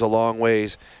health goes a long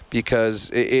ways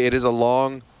because it is a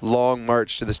long, long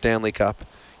march to the Stanley Cup.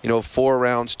 4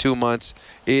 rounds, 2 months.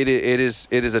 It is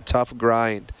a tough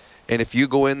grind. And if you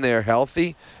go in there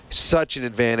healthy, such an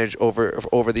advantage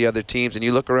over the other teams. And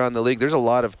you look around the league, there's a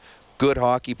lot of good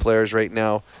hockey players right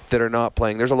now that are not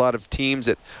playing. There's a lot of teams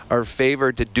that are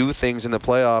favored to do things in the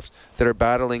playoffs that are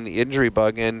battling the injury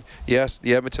bug. And yes,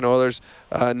 the Edmonton Oilers,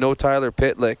 no Tyler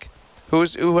Pitlick, who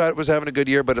was having a good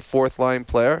year, but a 4th-line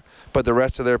player. But the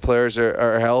rest of their players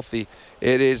are healthy.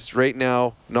 It is right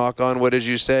now, knock on wood as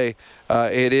you say,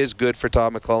 it is good for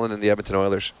Todd McLellan and the Edmonton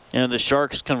Oilers. And the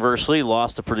Sharks, conversely,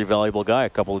 lost a pretty valuable guy a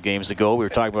couple of games ago. We were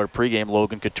talking about a pregame.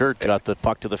 Logan Couture got the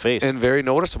puck to the face. And very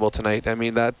noticeable tonight. I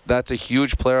mean, that's a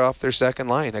huge player off their second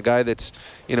line. A guy that's,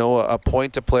 a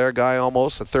point-to-player guy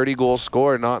almost, a 30-goal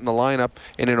scorer, not in the lineup,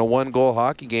 and in a 1-goal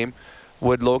hockey game.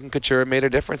 Would Logan Couture have made a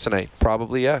difference tonight?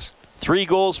 Probably yes. 3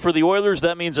 goals for the Oilers.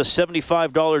 That means a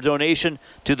 $75 donation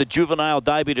to the Juvenile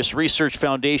Diabetes Research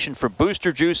Foundation for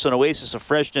Booster Juice, an oasis of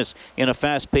freshness in a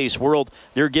fast-paced world.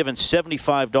 They're given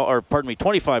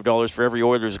 $25 for every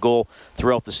Oilers goal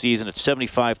throughout the season. It's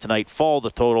 $75 tonight. Follow the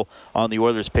total on the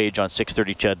Oilers page on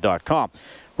 630ched.com.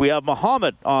 We have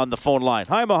Mohammed on the phone line.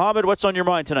 Hi, Mohammed. What's on your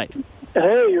mind tonight?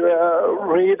 Hey,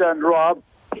 Reed and Rob.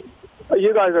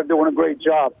 You guys are doing a great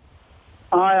job.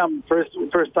 I am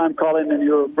first time calling in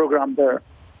your program there.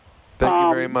 Thank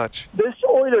you very much. This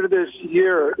Oilers this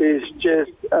year is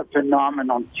just a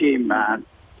phenomenal team, man.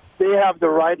 They have the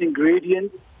right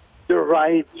ingredients, the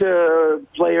right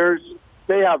players.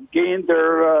 They have gained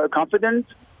their confidence.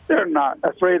 They're not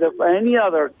afraid of any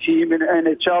other team in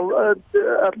NHL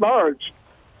at large.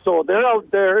 So they're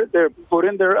out there. They're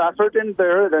putting their effort in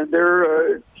there, and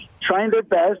they're trying their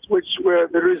best, where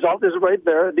the result is right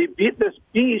there. They beat this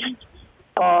beast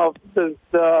of the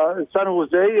San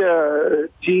Jose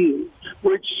team,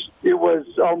 which it was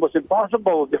almost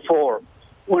impossible before.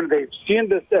 When they've seen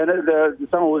the San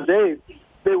Jose,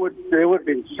 they would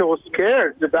be so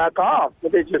scared to back off.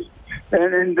 But they just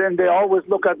and then they always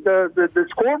look at the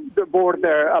scoreboard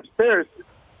there upstairs,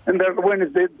 and they're when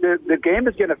the game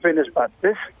is going to finish. But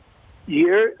this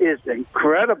year is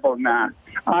incredible, man.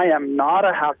 I am not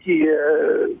a hockey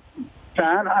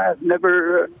fan. I have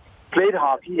never played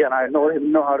hockey, and I don't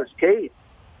even know how to skate.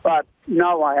 But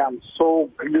now I am so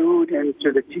glued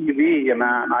into the TV,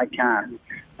 man, I can.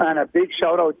 And a big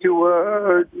shout-out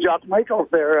to Jack Michaels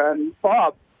there and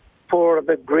Bob for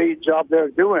the great job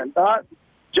they're doing.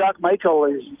 Jack Michael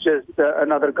is just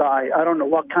another guy. I don't know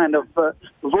what kind of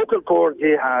vocal cord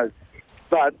he has,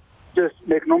 but just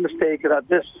make no mistake that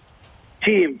this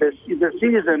team, this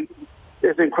season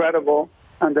is incredible,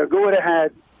 and they're going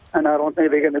ahead, and I don't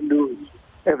think they're going to lose.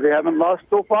 If they haven't lost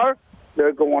so far,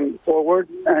 they're going forward,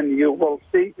 and you will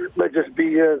see. Let's just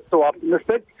be so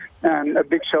optimistic, and a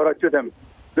big shout-out to them.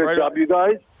 Good job, you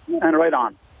guys, and right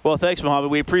on. Well, thanks,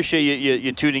 Mohammed. We appreciate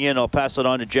you tuning in. I'll pass it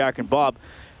on to Jack and Bob.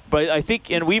 But I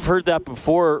think, and we've heard that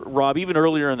before, Rob, even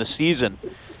earlier in the season.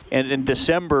 And in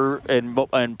December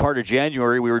and part of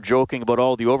January, we were joking about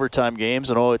all the overtime games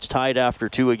and, it's tied after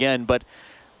 2 again. But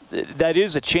that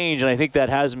is a change, and I think that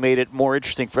has made it more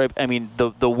interesting.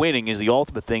 The winning is the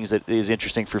ultimate thing that is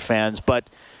interesting for fans. But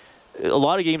a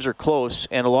lot of games are close,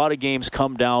 and a lot of games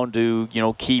come down to,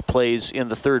 key plays in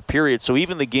the third period. So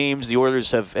even the games the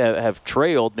Oilers have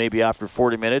trailed maybe after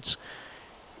 40 minutes,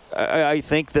 I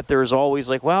think that there's always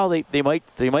they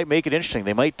might make it interesting.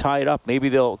 They might tie it up. Maybe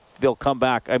they'll come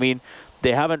back. I mean,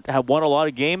 they haven't won a lot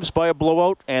of games by a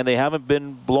blowout, and they haven't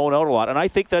been blown out a lot. And I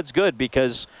think that's good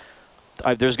because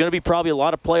there's going to be probably a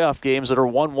lot of playoff games that are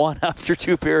 1-1 after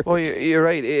 2 periods. Well, you're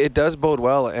right. It does bode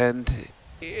well. And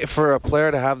for a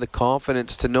player to have the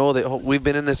confidence to know that we've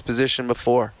been in this position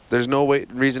before, there's no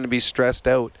reason to be stressed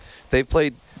out. They've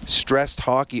played stressed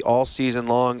hockey all season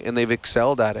long, and they've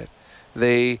excelled at it.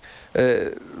 The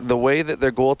way that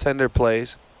their goaltender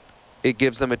plays, it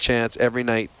gives them a chance every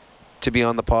night to be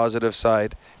on the positive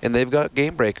side, and they've got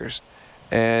game breakers,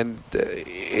 and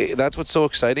that's what's so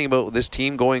exciting about this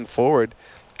team going forward.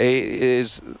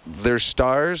 Is their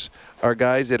stars are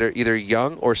guys that are either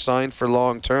young or signed for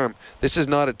long term. This is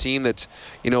not a team that's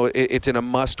it's in a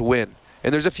must win,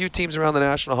 and there's a few teams around the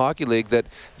National Hockey League that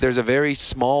there's a very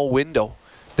small window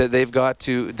that they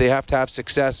have to have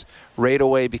success right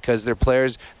away because their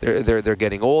players they're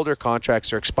getting older,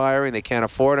 contracts are expiring, they can't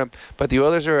afford them. But the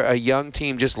Oilers are a young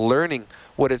team just learning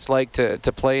what it's like to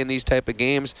play in these type of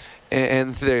games,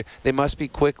 and they must be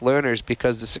quick learners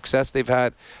because the success they've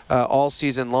had all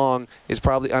season long is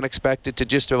probably unexpected to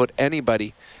just about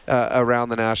anybody around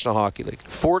the National Hockey League.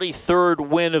 43rd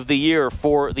win of the year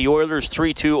for the Oilers,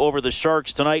 3-2 over the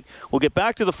Sharks tonight. We'll get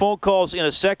back to the phone calls in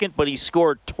a second, but he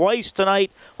scored twice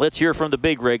tonight. Let's hear from the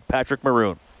big rig, Patrick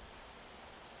Maroon.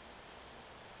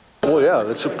 Well, yeah,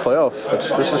 it's a playoff.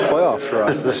 This is playoffs for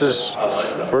us.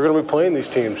 We're going to be playing these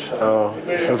teams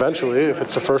eventually. If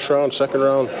it's the first round, second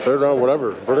round, third round,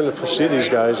 whatever, we're going to see these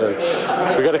guys, and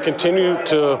we got to continue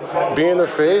to be in their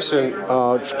face and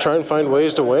try and find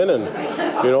ways to win,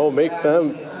 and make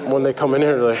them. When they come in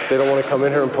here, they don't want to come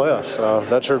in here and play us.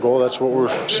 That's our goal. That's what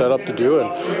we're set up to do,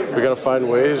 and we got to find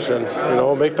ways and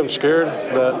make them scared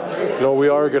that we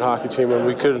are a good hockey team and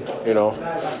we could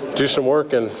do some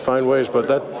work and find ways. But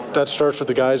that starts with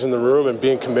the guys in the room and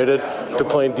being committed to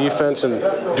playing defense and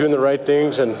doing the right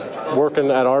things and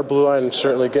working at our blue line and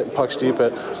certainly getting pucks deep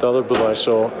at the other blue line.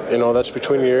 So that's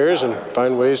between your ears, and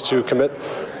find ways to commit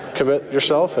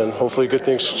yourself, and hopefully good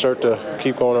things start to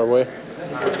keep going our way.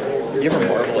 You ever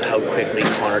marvel at how quickly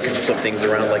Connor can flip things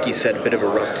around? Like you said, a bit of a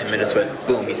rough 10 minutes, but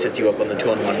boom, he sets you up on the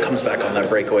 2-on-1, comes back on that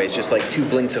breakaway. It's just like 2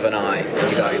 blinks of an eye,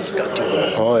 and you guys got 2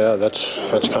 goals. Oh, yeah, that's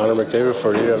Connor McDavid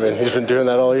for you. I mean, he's been doing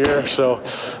that all year, so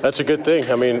that's a good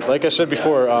thing. I mean, like I said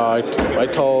before, I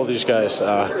tell all these guys,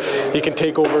 he can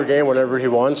take over a game whenever he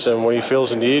wants and when he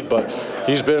feels the need, but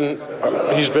he's been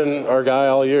our guy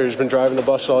all year. He's been driving the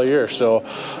bus all year, so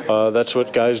that's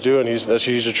what guys do, and he's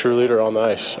a true leader on the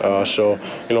ice. So,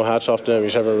 hats off to him.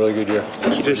 He's having a really good year.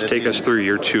 Can you just take us through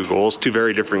your 2 goals, 2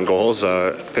 very different goals?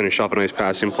 Finish off a nice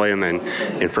passing play, and then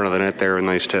in front of the net there, a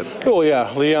nice tip. Well,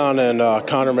 yeah, Leon and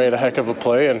Connor made a heck of a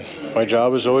play, and my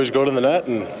job is always go to the net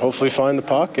and hopefully find the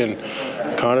puck, and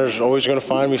Connor's always going to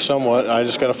find me somewhat. I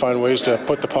just got to find ways to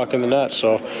put the puck in the net,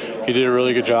 so he did a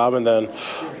really good job. And then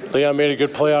Leon made a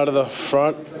good play out of the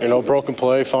front, broken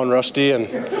play, found Rusty, and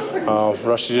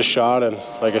Rusty just shot, and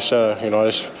like I said, I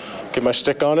just get my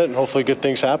stick on it, and hopefully good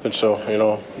things happen. So,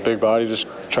 big body just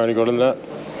trying to go to the net.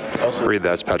 Also, read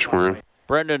that's Patrick Maroon.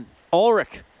 Brendan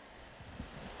Ulrich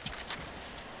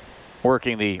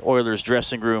working the Oilers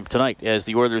dressing room tonight as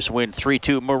the Oilers win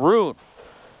 3-2. Maroon,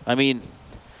 I mean,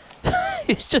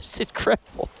 it's just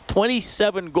incredible.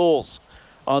 27 goals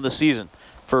on the season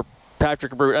for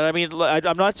Patrick Maroon. And I mean,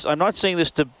 I'm not saying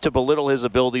this to belittle his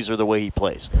abilities or the way he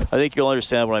plays. I think you'll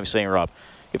understand what I'm saying, Rob.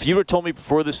 If you would have told me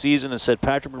before the season and said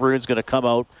Patrick Maroon's going to come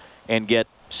out and get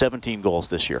 17 goals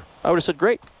this year, I would have said,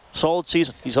 great, solid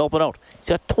season. He's helping out. He's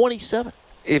got 27.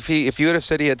 If you would have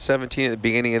said he had 17 at the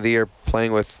beginning of the year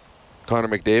playing with Connor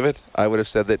McDavid, I would have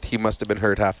said that he must have been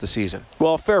hurt half the season.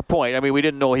 Well, fair point. I mean, we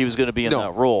didn't know he was going to be in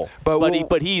that role.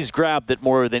 But he's grabbed it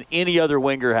more than any other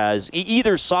winger has,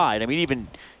 either side. I mean,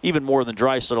 even more than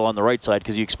Draisaitl on the right side,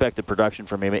 because you expected production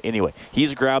from him anyway.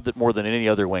 He's grabbed it more than any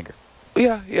other winger.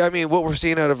 Yeah. I mean, what we're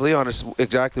seeing out of Leon is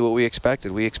exactly what we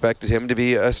expected. We expected him to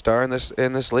be a star in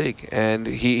this league, and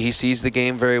he sees the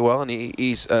game very well, and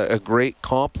he's a great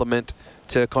complement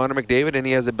to Connor McDavid, and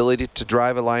he has the ability to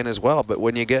drive a line as well. But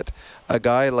when you get a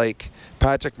guy like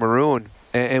Patrick Maroon,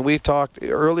 and we've talked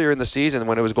earlier in the season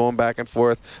when it was going back and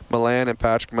forth, Milan and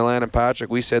Patrick,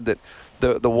 we said that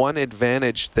the one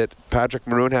advantage that Patrick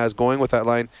Maroon has going with that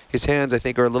line, his hands, I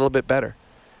think, are a little bit better.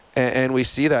 And we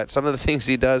see that. Some of the things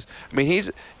he does, I mean,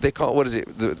 they call it, what is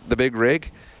it, the big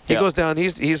rig? He goes down,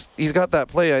 he's got that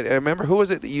play. I remember, who was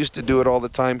it that used to do it all the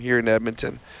time here in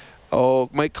Edmonton? Oh,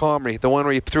 Mike Comrie, the one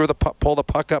where you pull the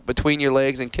puck up between your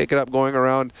legs and kick it up going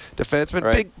around defensemen.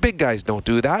 Right. Big guys don't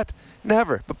do that.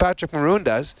 Never. But Patrick Maroon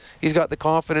does. He's got the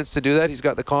confidence to do that. He's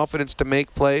got the confidence to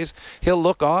make plays. He'll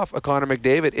look off a Connor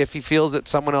McDavid if he feels that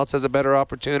someone else has a better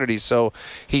opportunity. So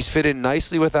he's fit in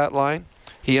nicely with that line.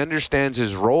 He understands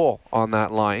his role on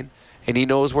that line, and he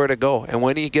knows where to go. And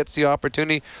when he gets the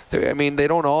opportunity, I mean, they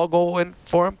don't all go in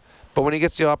for him, but when he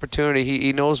gets the opportunity,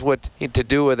 he knows what to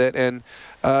do with it. And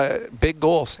big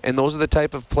goals. And those are the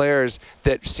type of players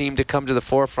that seem to come to the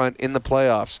forefront in the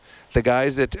playoffs. The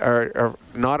guys that are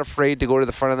not afraid to go to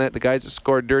the front of the net, the guys that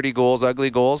score dirty goals, ugly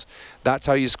goals, that's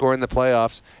how you score in the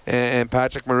playoffs. And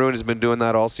Patrick Maroon has been doing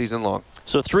that all season long.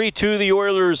 So 3-2, the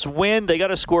Oilers win. They got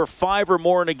to score 5 or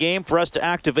more in a game for us to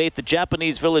activate the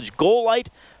Japanese Village goal light.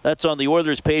 That's on the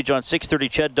Oilers page on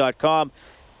 630ched.com.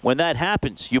 When that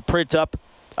happens, you print up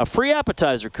a free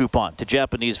appetizer coupon to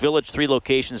Japanese Village, 3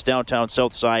 locations, downtown,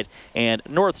 south side, and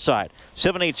north side.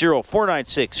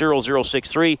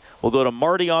 780-496-0063. We'll go to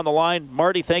Marty on the line.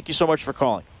 Marty, thank you so much for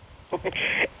calling.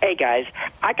 Hey, guys.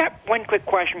 I got one quick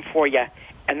question for you,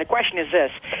 and the question is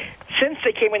this. Since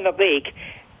they came in the league,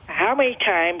 how many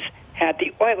times have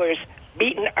the Oilers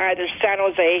beaten either San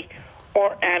Jose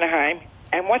or Anaheim,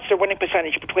 and what's the winning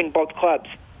percentage between both clubs?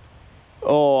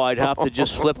 Oh, I'd have to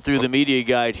just flip through the media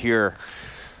guide here.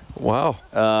 Wow.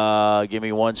 Give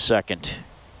me 1 second.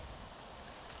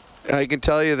 I can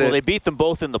tell you that... Well, they beat them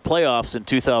both in the playoffs in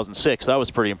 2006. That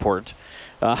was pretty important.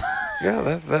 Yeah,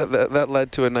 that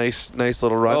led to a nice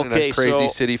little run in a crazy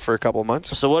city for a couple of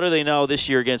months. So what are they now this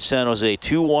year against San Jose?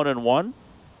 2-1-1?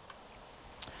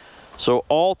 So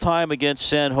all-time against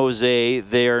San Jose,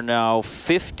 they are now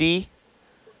 50,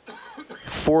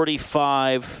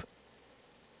 45,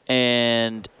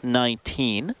 and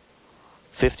 19.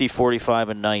 50, 45,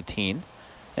 and 19.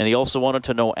 And he also wanted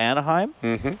to know Anaheim.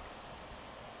 Mm-hmm.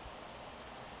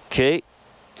 Okay.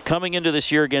 Coming into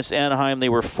this year against Anaheim, they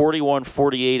were 41,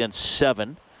 48, and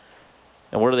 7.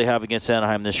 And what do they have against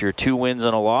Anaheim this year? 2 wins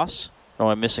and a loss? No,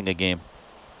 I'm missing a game.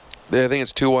 I think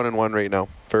it's 2-1-1 right now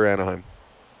for Anaheim.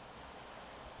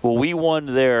 Well, we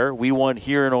won there. We won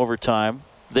here in overtime.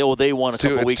 They won a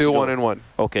couple weeks ago. It's 2-1-1.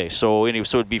 Okay, so anyway,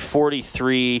 so it'd be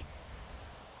 43.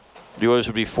 The Oilers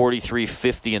would be 43,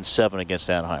 50, and 7 against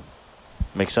Anaheim.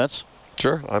 Make sense?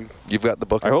 Sure. You've got the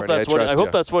book. I hope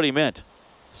that's what he meant.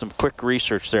 Some quick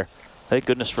research there. Thank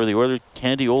goodness for the Oilers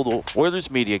handy old Oilers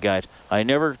media guide. I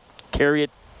never carry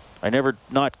it. I never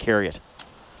not carry it.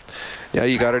 Yeah,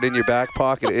 you got it in your back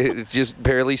pocket. It just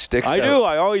barely sticks out. I do.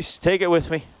 I always take it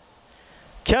with me.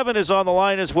 Kevin is on the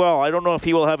line as well. I don't know if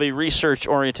he will have a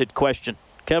research-oriented question.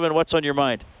 Kevin, what's on your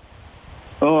mind?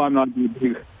 Oh, I'm not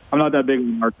that big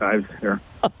on archives here.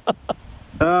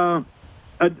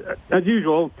 As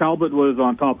usual, Talbot was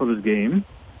on top of his game.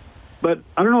 But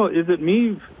I don't know, is it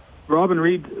me, Robin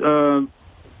Reed? I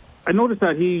noticed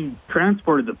that he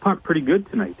transported the puck pretty good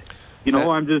tonight. You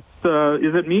know, I'm just,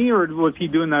 is it me, or was he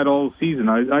doing that all season?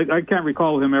 I can't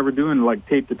recall him ever doing, like,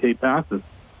 tape-to-tape passes.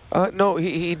 No,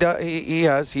 he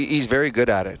has. He's very good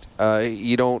at it.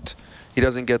 He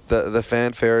doesn't get the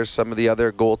fanfare some of the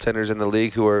other goaltenders in the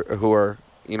league who are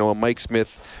you know, Mike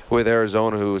Smith with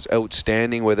Arizona, who's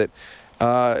outstanding with it.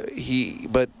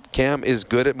 But Cam is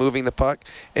good at moving the puck,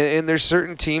 and there's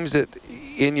certain teams that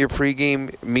in your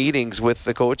pregame meetings with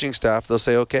the coaching staff, they'll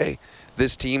say, okay,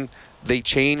 this team, they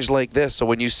change like this. So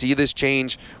when you see this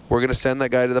change, we're going to send that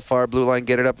guy to the far blue line,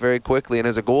 get it up very quickly. And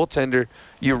as a goaltender,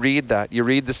 you read that. You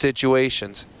read the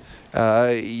situations.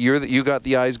 You got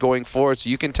the eyes going forward, so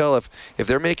you can tell if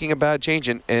they're making a bad change.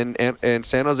 And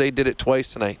San Jose did it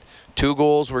twice tonight. 2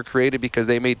 goals were created because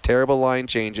they made terrible line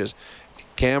changes.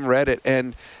 Cam read it,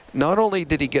 and not only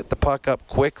did he get the puck up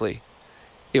quickly,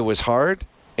 it was hard,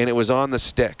 and it was on the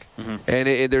stick.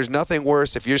 And there's nothing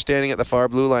worse if you're standing at the far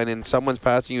blue line and someone's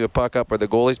passing you a puck up or the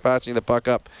goalie's passing you the puck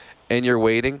up and you're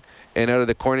waiting, and out of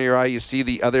the corner of your eye you see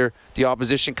the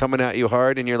opposition coming at you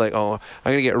hard, and you're like, oh,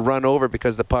 I'm going to get run over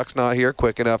because the puck's not here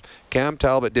quick enough. Cam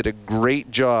Talbot did a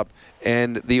great job,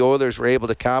 and the Oilers were able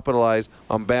to capitalize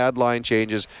on bad line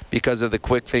changes because of the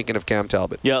quick thinking of Cam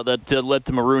Talbot. Yeah, that led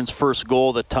to Maroon's first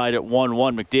goal that tied it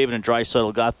 1-1. McDavid and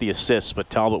Draisaitl got the assists, but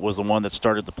Talbot was the one that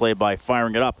started the play by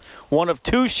firing it up. One of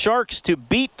two Sharks to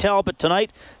beat Talbot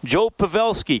tonight, Joe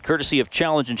Pavelski, courtesy of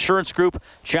Challenge Insurance Group.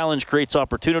 Challenge creates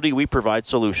opportunity. We provide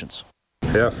solutions.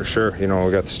 Yeah, for sure. We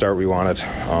got the start we wanted.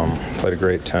 Played a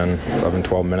great 10, 11,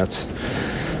 12 minutes.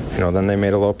 Then they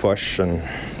made a low push, and,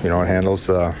 it handles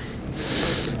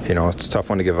it's a tough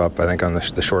one to give up, I think, on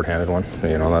the shorthanded one.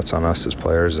 That's on us as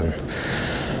players. And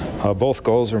both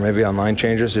goals were maybe on line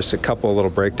changes, just a couple of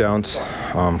little breakdowns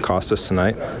cost us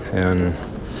tonight. And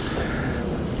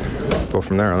go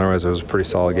from there. Otherwise, it was a pretty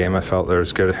solid game. I felt there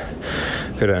was good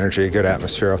energy, good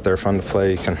atmosphere out there, fun to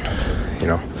play. You can,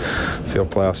 feel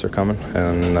playoffs are coming.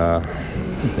 And,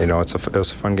 it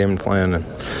was a fun game to play in, and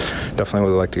definitely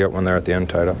would like to get one there at the end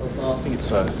tied up. I think it's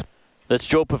That's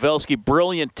Joe Pavelski.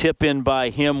 Brilliant tip in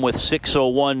by him with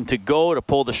 6:01 to go to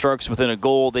pull the Sharks within a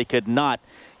goal. They could not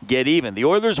get even. The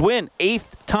Oilers win 8th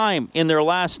time in their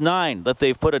last 9 that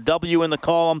they've put a W in the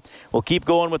column. We'll keep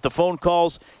going with the phone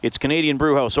calls. It's Canadian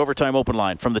Brewhouse Overtime Open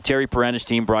Line from the Terry Paranych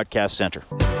Team Broadcast Center.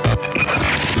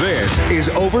 This is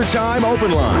Overtime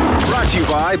Open Line, brought to you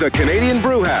by the Canadian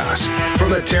Brewhouse.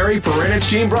 From the Terry Paranych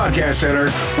Team Broadcast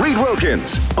Center, Reed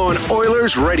Wilkins on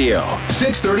Oilers Radio,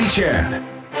 630 CHED.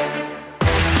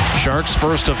 Sharks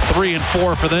first of 3 and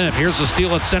 4 for them. Here's the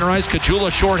steal at center ice.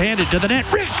 Caggiula shorthanded to the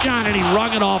net. Wrist shot, and he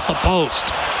wrung it off the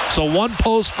post. So one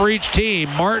post for each team.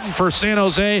 Martin for San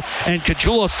Jose, and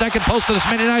Caggiula second post of this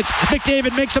many nights.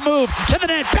 McDavid makes a move to the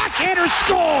net. Backhander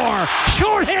score!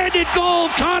 Shorthanded goal,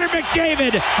 Connor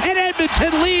McDavid. And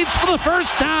Edmonton leads for the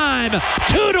first time.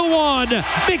 2-1.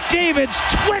 McDavid's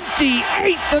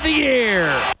 28th of the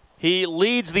year. He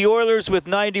leads the Oilers with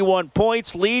 91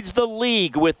 points, leads the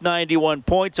league with 91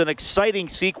 points. An exciting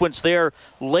sequence there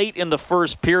late in the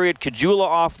first period. Caggiula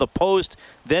off the post,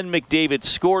 then McDavid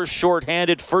scores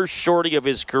shorthanded, first shorty of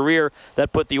his career.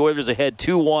 That put the Oilers ahead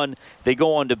 2-1. They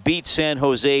go on to beat San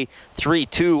Jose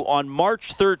 3-2. On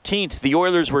March 13th, the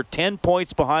Oilers were 10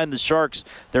 points behind the Sharks.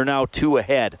 They're now 2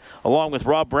 ahead. Along with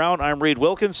Rob Brown, I'm Reed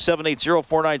Wilkins.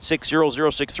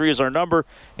 780-496-0063 is our number.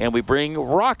 And we bring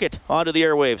Rocket onto the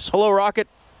airwaves. Hello, Rocket.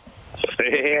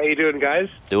 Hey, how you doing, guys?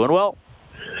 Doing well.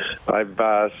 I'm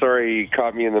sorry you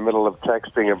caught me in the middle of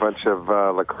texting a bunch of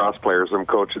lacrosse players I'm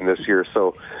coaching this year.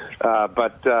 So,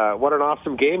 but what an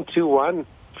awesome game, 2-1.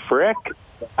 Frick,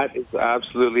 that is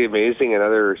absolutely amazing.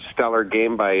 Another stellar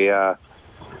game by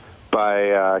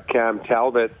Cam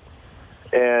Talbot.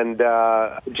 And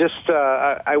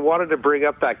I wanted to bring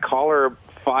up that caller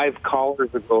 5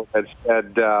 callers ago that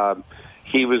said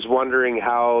he was wondering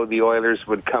how the Oilers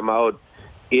would come out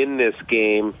in this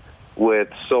game with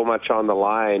so much on the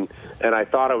line. And I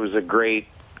thought it was a great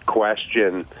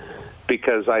question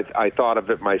because I thought of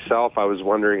it myself. I was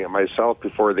wondering it myself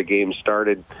before the game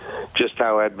started, just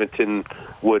how Edmonton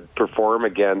would perform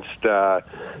against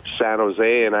San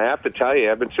Jose. And I have to tell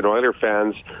you, Edmonton Oilers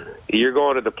fans, you're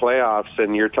going to the playoffs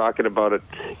and you're talking about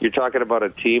a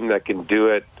team that can do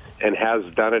it and has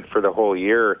done it for the whole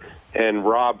year. And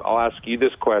Rob, I'll ask you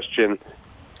this question.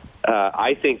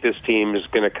 I think this team is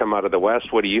going to come out of the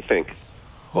West. What do you think?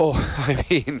 Oh, I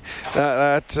mean,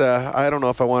 I don't know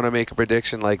if I want to make a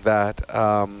prediction like that.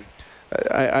 As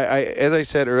I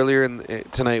said earlier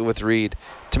tonight with Reed,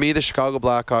 to me the Chicago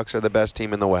Blackhawks are the best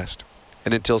team in the West.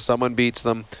 And until someone beats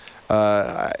them,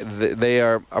 they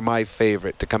are my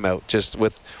favorite to come out, just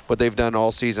with what they've done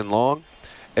all season long,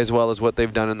 as well as what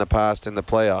they've done in the past in the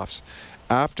playoffs.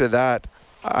 After that,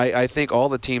 I think all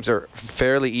the teams are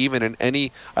fairly even,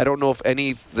 and I don't know if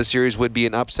the series would be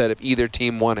an upset if either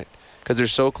team won it, because they're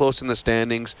so close in the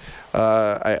standings.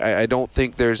 I don't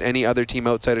think there's any other team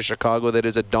outside of Chicago that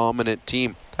is a dominant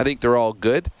team. I think they're all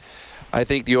good. I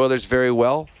think the Oilers very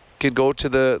well could go to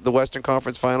the Western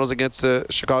Conference Finals against the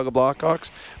Chicago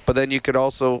Blackhawks, but then you could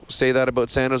also say that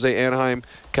about San Jose, Anaheim,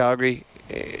 Calgary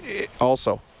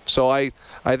also. So I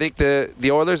think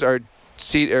the Oilers are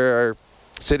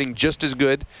sitting just as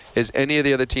good as any of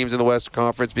the other teams in the Western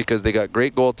Conference because they got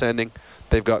great goaltending,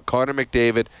 they've got Connor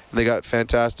McDavid, and they got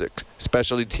fantastic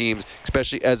specialty teams,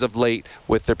 especially as of late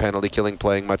with their penalty killing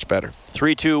playing much better.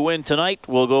 3-2 win tonight.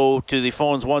 We'll go to the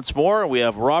phones once more. We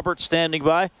have Robert standing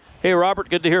by. Hey, Robert,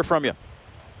 good to hear from you.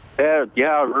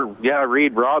 Yeah,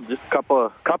 Reed, Rob, just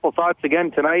a couple thoughts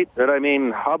again tonight. That I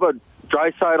mean, how about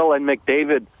Draisaitl and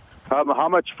McDavid. How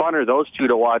much fun are those two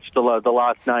to watch the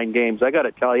last 9 games? I got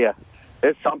to tell you,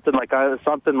 it's something like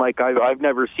I've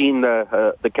never seen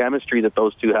the chemistry that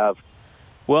those two have.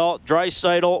 Well,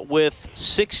 Draisaitl with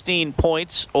 16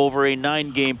 points over a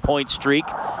 9-game point streak.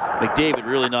 McDavid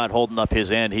really not holding up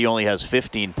his end. He only has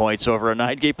 15 points over a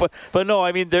 9-game point. But no,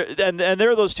 I mean,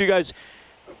 they're those two guys.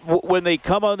 When they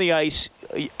come on the ice,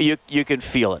 you can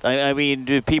feel it. I mean,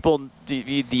 do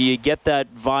you get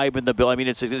that vibe in the building? I mean,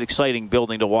 it's an exciting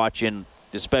building to watch in,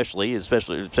 especially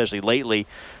lately.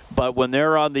 But when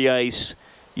they're on the ice,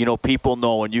 you know, people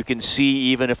know, and you can see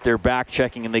even if they're back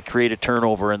checking and they create a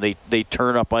turnover and they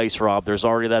turn up ice, Rob, there's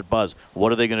already that buzz.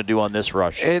 What are they going to do on this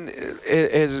rush? And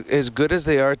as good as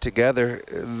they are together,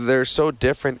 they're so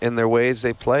different in their ways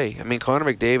they play. I mean, Connor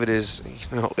McDavid is,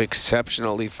 you know,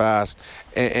 exceptionally fast,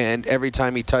 and every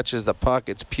time he touches the puck,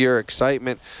 it's pure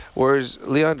excitement. Whereas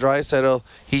Leon Draisaitl,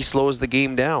 he slows the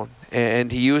game down.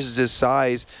 And he uses his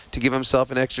size to give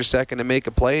himself an extra second to make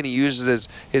a play, and he uses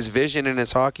his vision and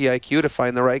his hockey IQ to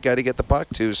find the right guy to get the puck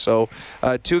to. So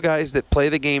two guys that play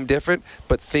the game different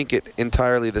but think it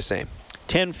entirely the same.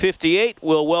 10:58,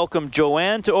 we'll welcome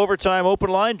Joanne to Overtime Open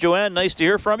Line. Joanne, nice to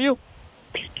hear from you.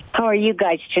 How are you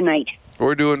guys tonight?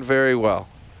 We're doing very well.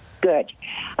 Good.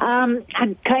 I'm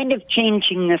kind of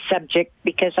changing the subject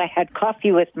because I had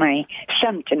coffee with my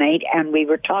son tonight, and we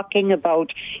were talking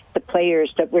about the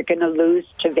players that we're going to lose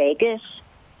to Vegas.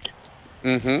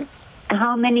 Mm-hmm.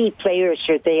 How many players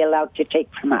are they allowed to take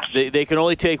from us? They can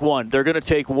only take one. They're going to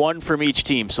take one from each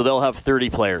team, so they'll have 30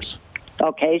 players.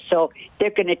 Okay, so they're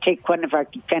going to take one of our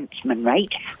defensemen, right?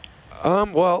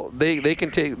 Well, they can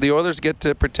take, the Oilers get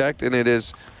to protect, and it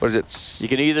is, what is it? You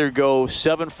can either go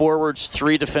 7 forwards,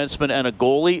 3 defensemen, and a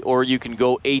goalie, or you can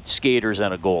go 8 skaters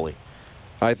and a goalie.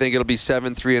 I think it'll be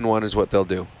 7-3-1 is what they'll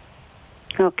do.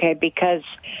 Okay, because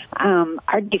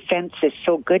our defense is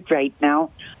so good right now.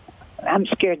 I'm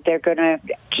scared they're going to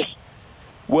just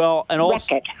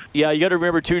also, wreck it. Yeah, you got to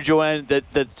remember too, Joanne,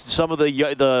 that some of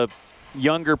the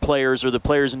younger players or the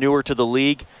players newer to the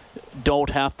league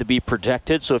don't have to be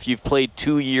protected. So if you've played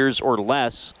 2 years or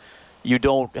less, you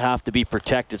don't have to be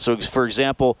protected. So, for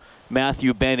example,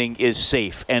 Matthew Benning is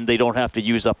safe, and they don't have to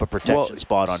use up a protection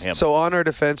spot on him. So on our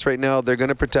defense right now, they're going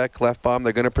to protect Clefbaum,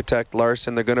 they're going to protect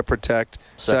Larson, they're going to protect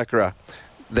Sekera.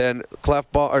 Then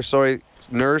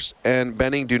Nurse and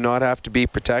Benning do not have to be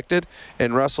protected,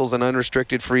 and Russell's an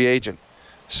unrestricted free agent.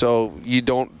 So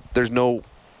there's no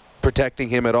protecting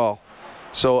him at all.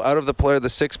 So out of the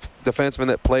 6 defensemen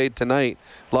that played tonight,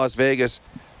 Las Vegas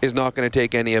is not going to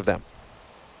take any of them.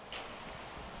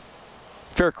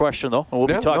 Fair question, though. And we'll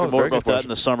be talking more about that in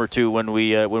the summer, too, when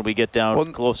we get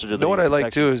down closer to the... what I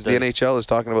like, too, is the NHL is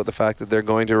talking about the fact that they're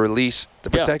going to release the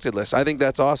protected list. I think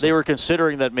that's awesome. They were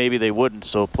considering that maybe they wouldn't,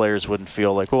 so players wouldn't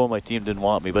feel like, oh, my team didn't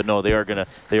want me. But no, they are going to...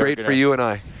 Great for you and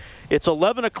I. It's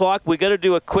 11 o'clock. We got to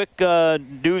do a quick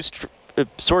news...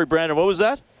 sorry, Brandon, what was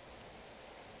that?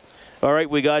 All right,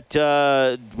 we got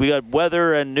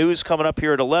weather and news coming up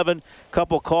here at 11.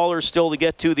 Couple callers still to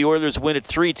get to. The Oilers win at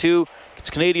 3-2. It's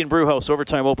Canadian Brewhouse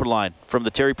Overtime Open Line from the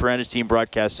Terry Paranych Team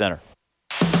Broadcast Center.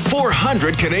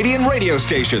 400 Canadian radio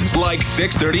stations like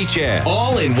 630 CHED,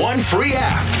 all in one free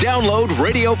app. Download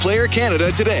Radio Player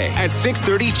Canada today at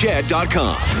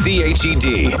 630ched.com.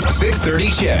 CHED, 630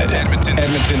 CHED,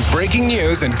 Edmonton's breaking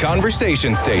news and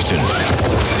conversation station.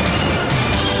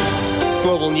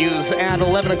 Global news at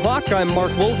 11 o'clock. I'm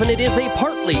Mark Wolf, and it is a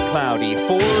partly cloudy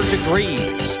 4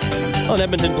 degrees. An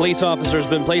Edmonton police officer has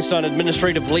been placed on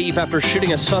administrative leave after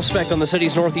shooting a suspect on the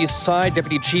city's northeast side.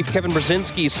 Deputy Chief Kevin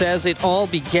Brzezinski says it all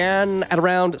began at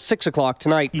around 6 o'clock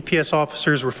tonight. EPS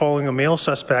officers were following a male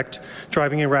suspect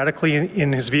driving erratically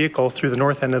in his vehicle through the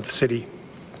north end of the city.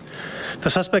 The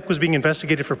suspect was being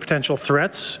investigated for potential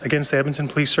threats against the Edmonton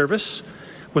Police Service,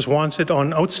 was wanted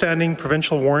on outstanding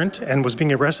provincial warrant, and was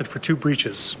being arrested for 2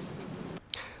 breaches.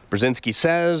 Brzezinski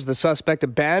says the suspect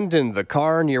abandoned the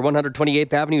car near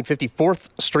 128th Avenue and 54th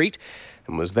Street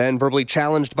and was then verbally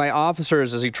challenged by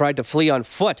officers as he tried to flee on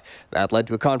foot. That led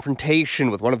to a confrontation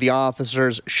with one of the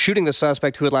officers shooting the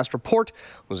suspect, who at last report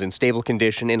was in stable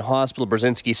condition in hospital.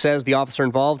 Brzezinski says the officer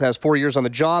involved has 4 years on the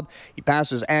job. He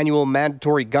passes annual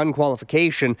mandatory gun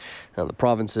qualification. And the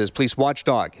province's police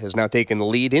watchdog has now taken the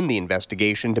lead in the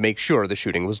investigation to make sure the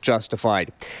shooting was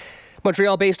justified.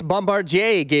 Montreal-based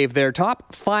Bombardier gave their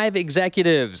top 5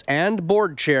 executives and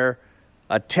board chair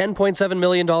a $10.7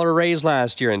 million raise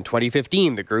last year. In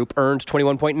 2015, the group earned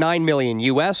 $21.9 million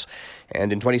US,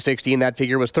 and in 2016, that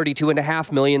figure was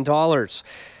 $32.5 million.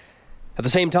 At the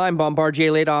same time,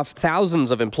 Bombardier laid off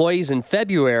thousands of employees in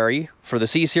February. For the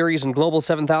C-Series and Global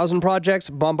 7000 projects,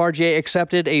 Bombardier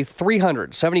accepted a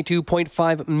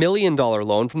 $372.5 million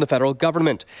loan from the federal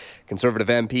government. Conservative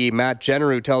MP Matt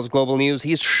Genereux tells Global News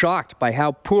he's shocked by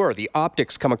how poor the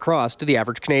optics come across to the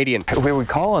average Canadian. We would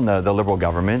call on the Liberal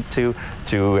government to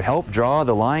help draw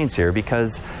the lines here,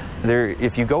 because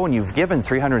if you go and you've given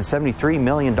 $373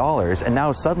 million and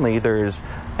now suddenly there's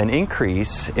an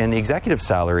increase in the executive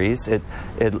salaries, it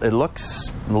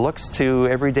looks to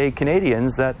everyday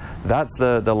Canadians that's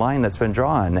the line that's been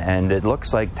drawn, and it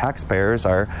looks like taxpayers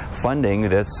are funding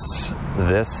this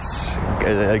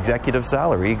executive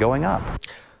salary going up.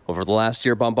 Over the last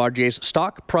year, Bombardier's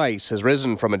stock price has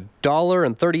risen from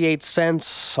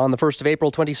 $1.38 on the 1st of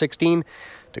April 2016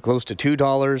 to close to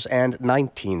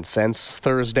 $2.19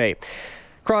 Thursday.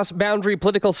 Cross-boundary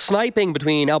political sniping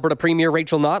between Alberta Premier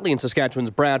Rachel Notley and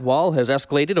Saskatchewan's Brad Wall has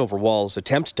escalated over Wall's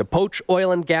attempt to poach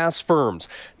oil and gas firms.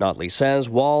 Notley says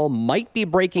Wall might be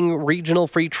breaking regional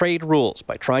free trade rules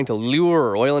by trying to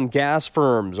lure oil and gas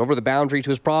firms over the boundary to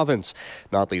his province.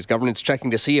 Notley's government's checking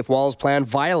to see if Wall's plan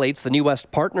violates the New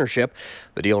West Partnership.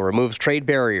 The deal removes trade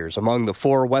barriers among the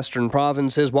 4 western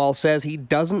provinces. Wall says he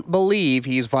doesn't believe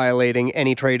he's violating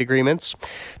any trade agreements.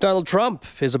 Donald Trump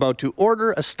is about to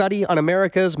order a study on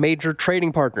America's major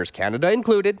trading partners, Canada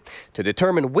included, to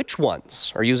determine which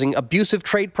ones are using abusive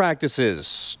trade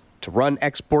practices to run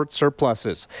export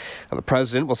surpluses. And the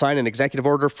president will sign an executive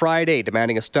order Friday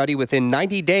demanding a study within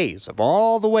 90 days of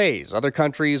all the ways other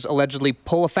countries allegedly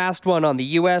pull a fast one on the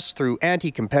U.S. through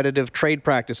anti-competitive trade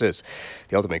practices.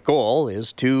 The ultimate goal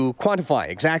is to quantify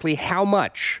exactly how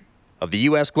much of the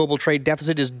U.S. global trade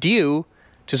deficit is due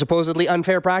to supposedly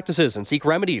unfair practices and seek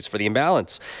remedies for the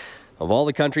imbalance. Of all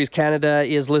the countries, Canada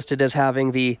is listed as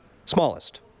having the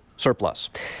smallest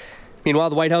surplus. Meanwhile,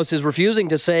 the White House is refusing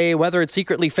to say whether it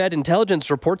secretly fed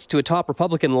intelligence reports to a top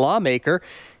Republican lawmaker.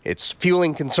 It's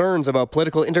fueling concerns about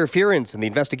political interference in the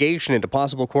investigation into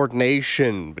possible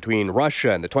coordination between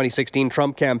Russia and the 2016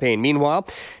 Trump campaign. Meanwhile,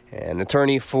 an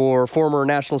attorney for former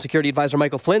National Security Advisor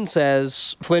Michael Flynn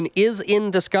says Flynn is in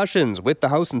discussions with the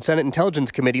House and Senate Intelligence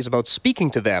Committees about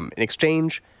speaking to them in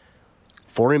exchange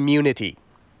for immunity.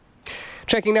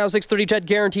 Checking now 6:30 CHED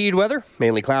guaranteed weather.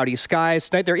 Mainly cloudy skies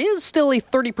tonight. There is still a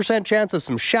 30% chance of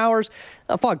some showers.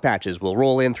 Fog patches will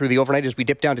roll in through the overnight as we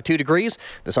dip down to 2 degrees.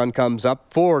 The sun comes up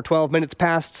for 12 minutes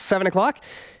past 7 o'clock.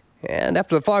 And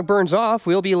after the fog burns off,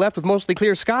 we'll be left with mostly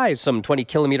clear skies, some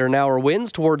 20-kilometer-an-hour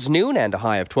winds towards noon, and a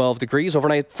high of 12 degrees.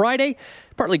 Overnight Friday,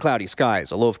 partly cloudy skies,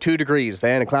 a low of 2 degrees.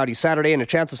 Then a cloudy Saturday and a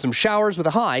chance of some showers with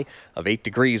a high of 8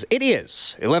 degrees. It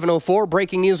is 11:04.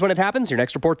 Breaking news when it happens. Your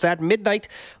next report's at midnight.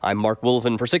 I'm Mark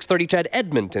Wolven for 6:30 CHED,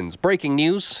 Edmonton's breaking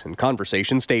news and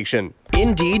conversation station.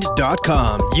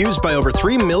 Indeed.com. Used by over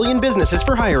 3 million businesses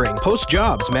for hiring. Post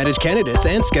jobs, manage candidates,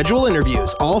 and schedule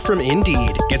interviews. All from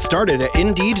Indeed. Get started at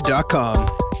Indeed.com.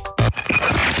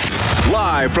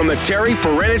 Live from the Terry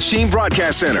Perenich Team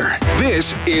Broadcast Center,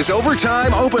 this is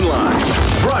Overtime Open Line.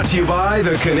 Brought to you by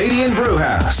the Canadian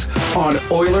Brewhouse on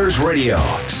Oilers Radio,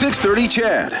 630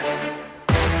 CHED.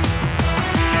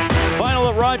 Final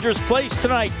at Rogers Place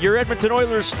tonight. Your Edmonton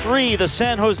Oilers 3, the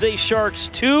San Jose Sharks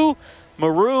 2.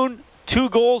 Maroon, 2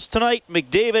 goals tonight.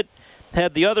 McDavid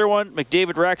had the other one.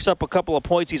 McDavid racks up a couple of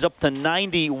points. He's up to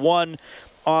 91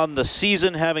 on the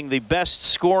season, having the best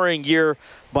scoring year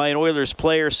by an Oilers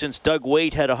player since Doug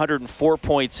Weight had 104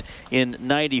 points in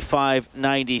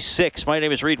 95-96. My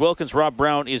name is Reed Wilkins. Rob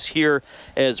Brown is here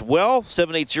as well.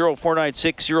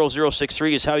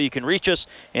 780-496-0063 is how you can reach us,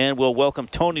 and we'll welcome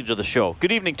Tony to the show.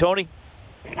 Good evening, Tony.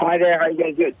 Hi there. How you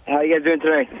guys doing? How you guys doing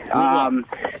today?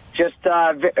 Just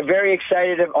very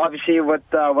excited, obviously, with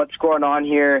what's going on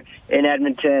here in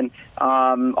Edmonton.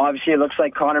 Obviously, it looks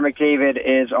like Connor McDavid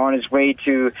is on his way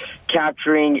to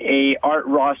capturing a Art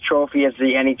Ross trophy as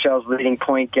the NHL's leading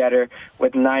point getter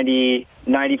with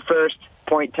 91st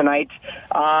point tonight.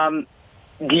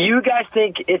 Do you guys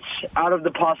think it's out of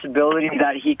the possibility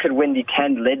that he could win the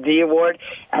Ted Lindsay Award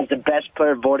as the best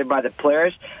player voted by the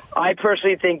players? I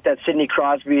personally think that Sidney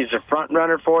Crosby is a front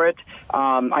runner for it.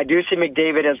 I do see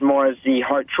McDavid as more as the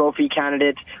Hart Trophy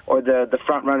candidate or the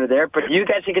front runner there. But do you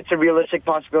guys think it's a realistic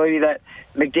possibility that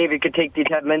McDavid could take the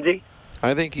Ted Lindsay?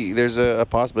 I think there's a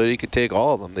possibility he could take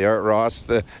all of them, the Art Ross,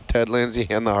 the Ted Lindsay,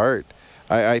 and the Hart.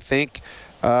 I think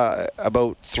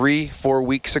about 3-4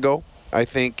 weeks ago, I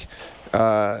think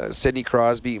Sidney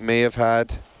Crosby may have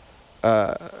had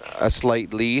a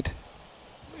slight lead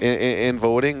in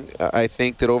voting. I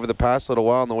think that over the past little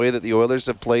while, and the way that the Oilers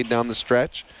have played down the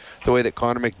stretch, the way that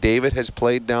Connor McDavid has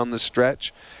played down the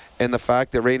stretch, and the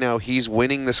fact that right now he's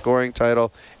winning the scoring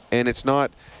title, and it's not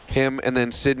him and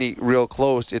then Sidney real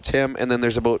close. It's him, and then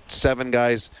there's about 7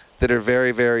 guys that are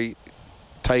very, very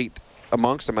tight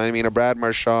amongst them. I mean, a Brad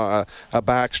Marchand, a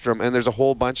Backstrom, and there's a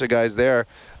whole bunch of guys there.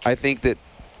 I think that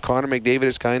Connor McDavid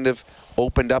has kind of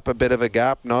opened up a bit of a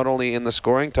gap, not only in the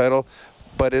scoring title,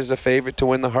 but is a favorite to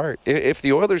win the Hart. If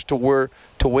the Oilers were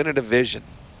to win a division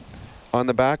on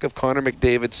the back of Connor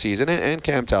McDavid's season and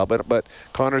Cam Talbot, but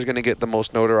Connor's going to get the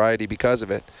most notoriety because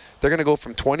of it. They're going to go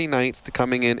from 29th to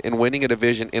coming in and winning a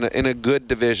division in a good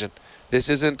division. This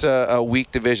isn't a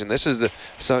weak division. This is the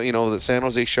San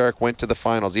Jose Shark went to the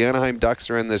finals. The Anaheim Ducks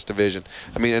are in this division.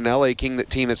 I mean, an LA King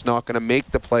team that's not going to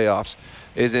make the playoffs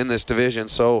is in this division.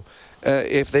 So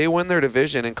if they win their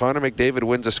division and Connor McDavid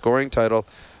wins a scoring title,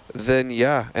 then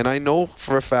yeah. And I know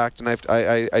for a fact, and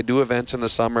I do events in the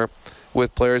summer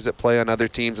with players that play on other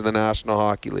teams in the National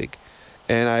Hockey League.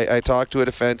 And I talked to a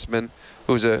defenseman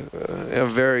who's a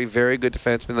very, very good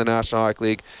defenseman in the National Hockey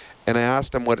League, and I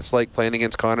asked him what it's like playing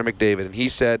against Connor McDavid. And he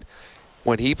said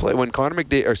when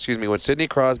Sidney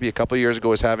Crosby a couple of years ago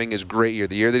was having his great year,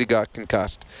 the year that he got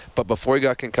concussed, but before he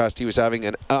got concussed, he was having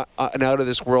an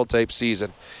out-of-this-world type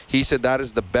season. He said that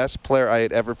is the best player I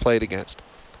had ever played against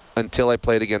until I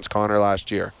played against Connor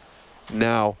last year.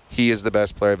 Now he is the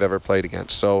best player I've ever played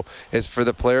against. So as for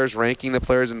the players, ranking the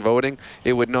players and voting,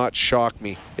 it would not shock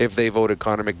me if they voted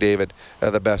Connor McDavid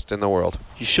the best in the world.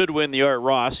 He should win the Art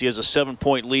Ross. He has a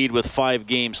 7-point lead with 5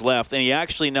 games left, and he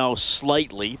actually now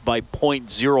slightly by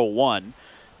 .01,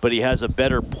 but he has a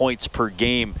better points per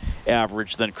game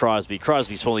average than Crosby.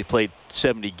 Crosby's only played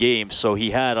 70 games, so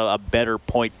he had a better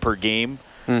point per game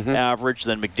average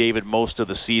than McDavid most of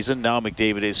the season. Now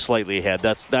McDavid is slightly ahead.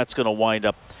 That's going to wind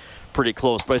up pretty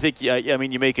close. But I think, I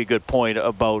mean, you make a good point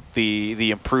about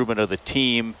the improvement of the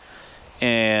team,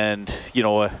 and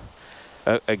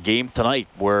a game tonight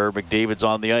where McDavid's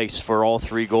on the ice for all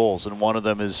 3 goals, and one of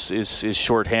them is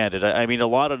shorthanded. I mean, a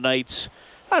lot of nights,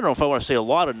 I don't know if I want to say a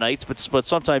lot of nights, but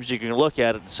sometimes you can look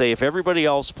at it and say if everybody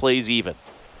else plays even,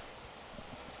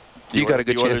 you got a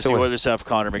good chance to win. The Oilers have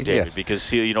Connor McDavid, yes.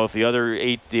 Because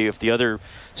if the other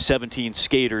 17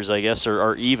 skaters, I guess,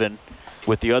 are even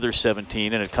with the other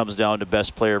 17, and it comes down to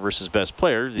best player versus best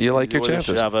player, you like your chances.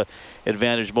 Should have an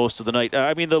advantage most of the night.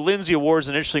 I mean, the Lindsay Award is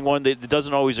an interesting one that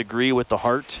doesn't always agree with the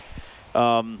Hart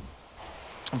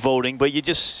voting, but you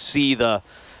just see the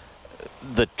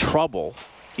trouble,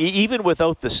 even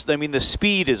without this. I mean, the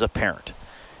speed is apparent.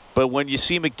 But when you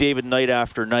see McDavid night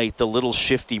after night, the little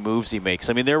shifty moves he makes.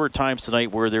 I mean, there were times tonight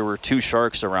where there were 2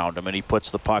 Sharks around him, and he puts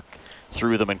the puck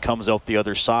through them and comes out the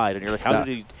other side, and you're like, how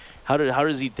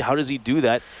does he do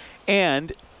that?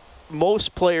 And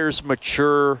most players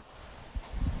mature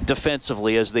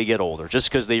defensively as they get older, just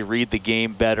because they read the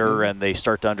game better and they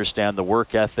start to understand the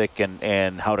work ethic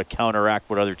and how to counteract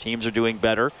what other teams are doing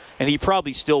better. And he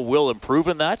probably still will improve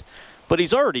in that. But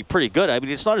he's already pretty good. I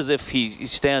mean, it's not as if he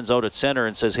stands out at center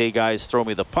and says, hey, guys, throw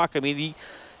me the puck. I mean,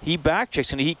 he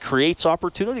backchecks, and he creates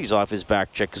opportunities off his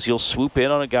back check because he'll swoop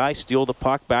in on a guy, steal the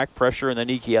puck, back pressure, and then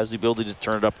he has the ability to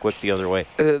turn it up quick the other way.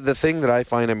 The thing that I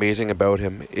find amazing about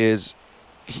him is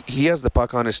he has the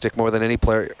puck on his stick more than any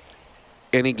player,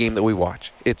 any game that we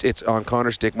watch. It's on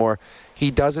Connor's stick more.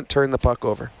 He doesn't turn the puck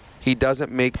over. He doesn't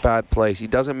make bad plays. He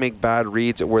doesn't make bad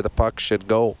reads at where the puck should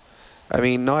go. I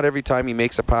mean, not every time he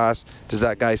makes a pass does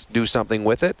that guy do something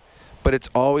with it, but it's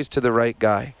always to the right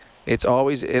guy. It's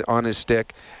always on his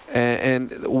stick, and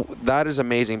that is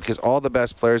amazing because all the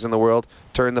best players in the world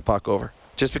turn the puck over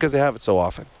just because they have it so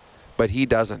often, but he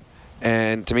doesn't.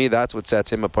 And to me, that's what sets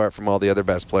him apart from all the other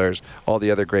best players, all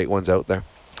the other great ones out there.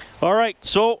 All right,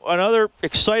 so another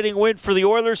exciting win for the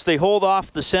Oilers. They hold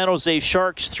off the San Jose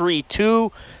Sharks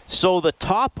 3-2. So the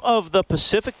top of the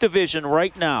Pacific Division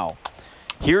right now,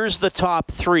 here's the top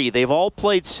 3. They've all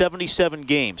played 77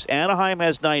 games. Anaheim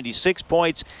has 96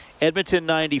 points, Edmonton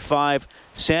 95,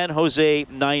 San Jose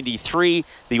 93.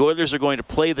 The Oilers are going to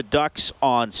play the Ducks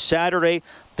on Saturday.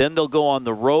 Then they'll go on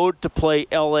the road to play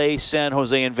LA, San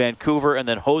Jose, and Vancouver, and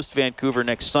then host Vancouver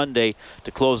next Sunday to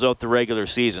close out the regular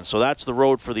season. So that's the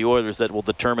road for the Oilers that will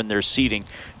determine their seeding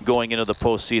going into the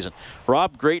postseason.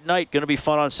 Rob, great night. Going to be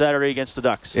fun on Saturday against the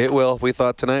Ducks. It will. We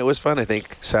thought tonight was fun. I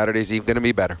think Saturday's even going to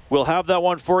be better. We'll have that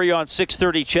one for you on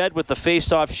 6:30, Ched, with the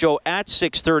Face-Off show at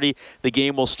 6:30. The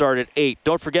game will start at 8.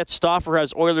 Don't forget, Stauffer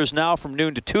has Oilers Now from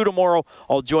noon to 2 tomorrow.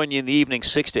 I'll join you in the evening,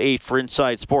 6 to 8 for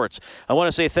Inside Sports. I want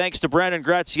to say thanks to Brandon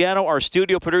Graziano, our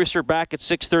studio producer, back at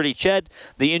 6:30, Ched.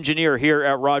 The engineer here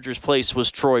at Rogers Place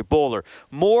was Troy Bowler.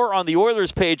 More on the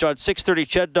Oilers page on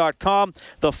 630ched.com.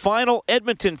 The final,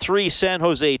 Edmonton 3, San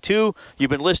Jose 2. You've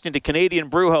been listening to Canadian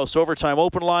Brewhouse Overtime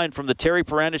Open Line from the Terry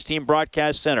Paranych Team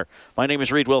Broadcast Center. My name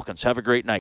is Reed Wilkins. Have a great night.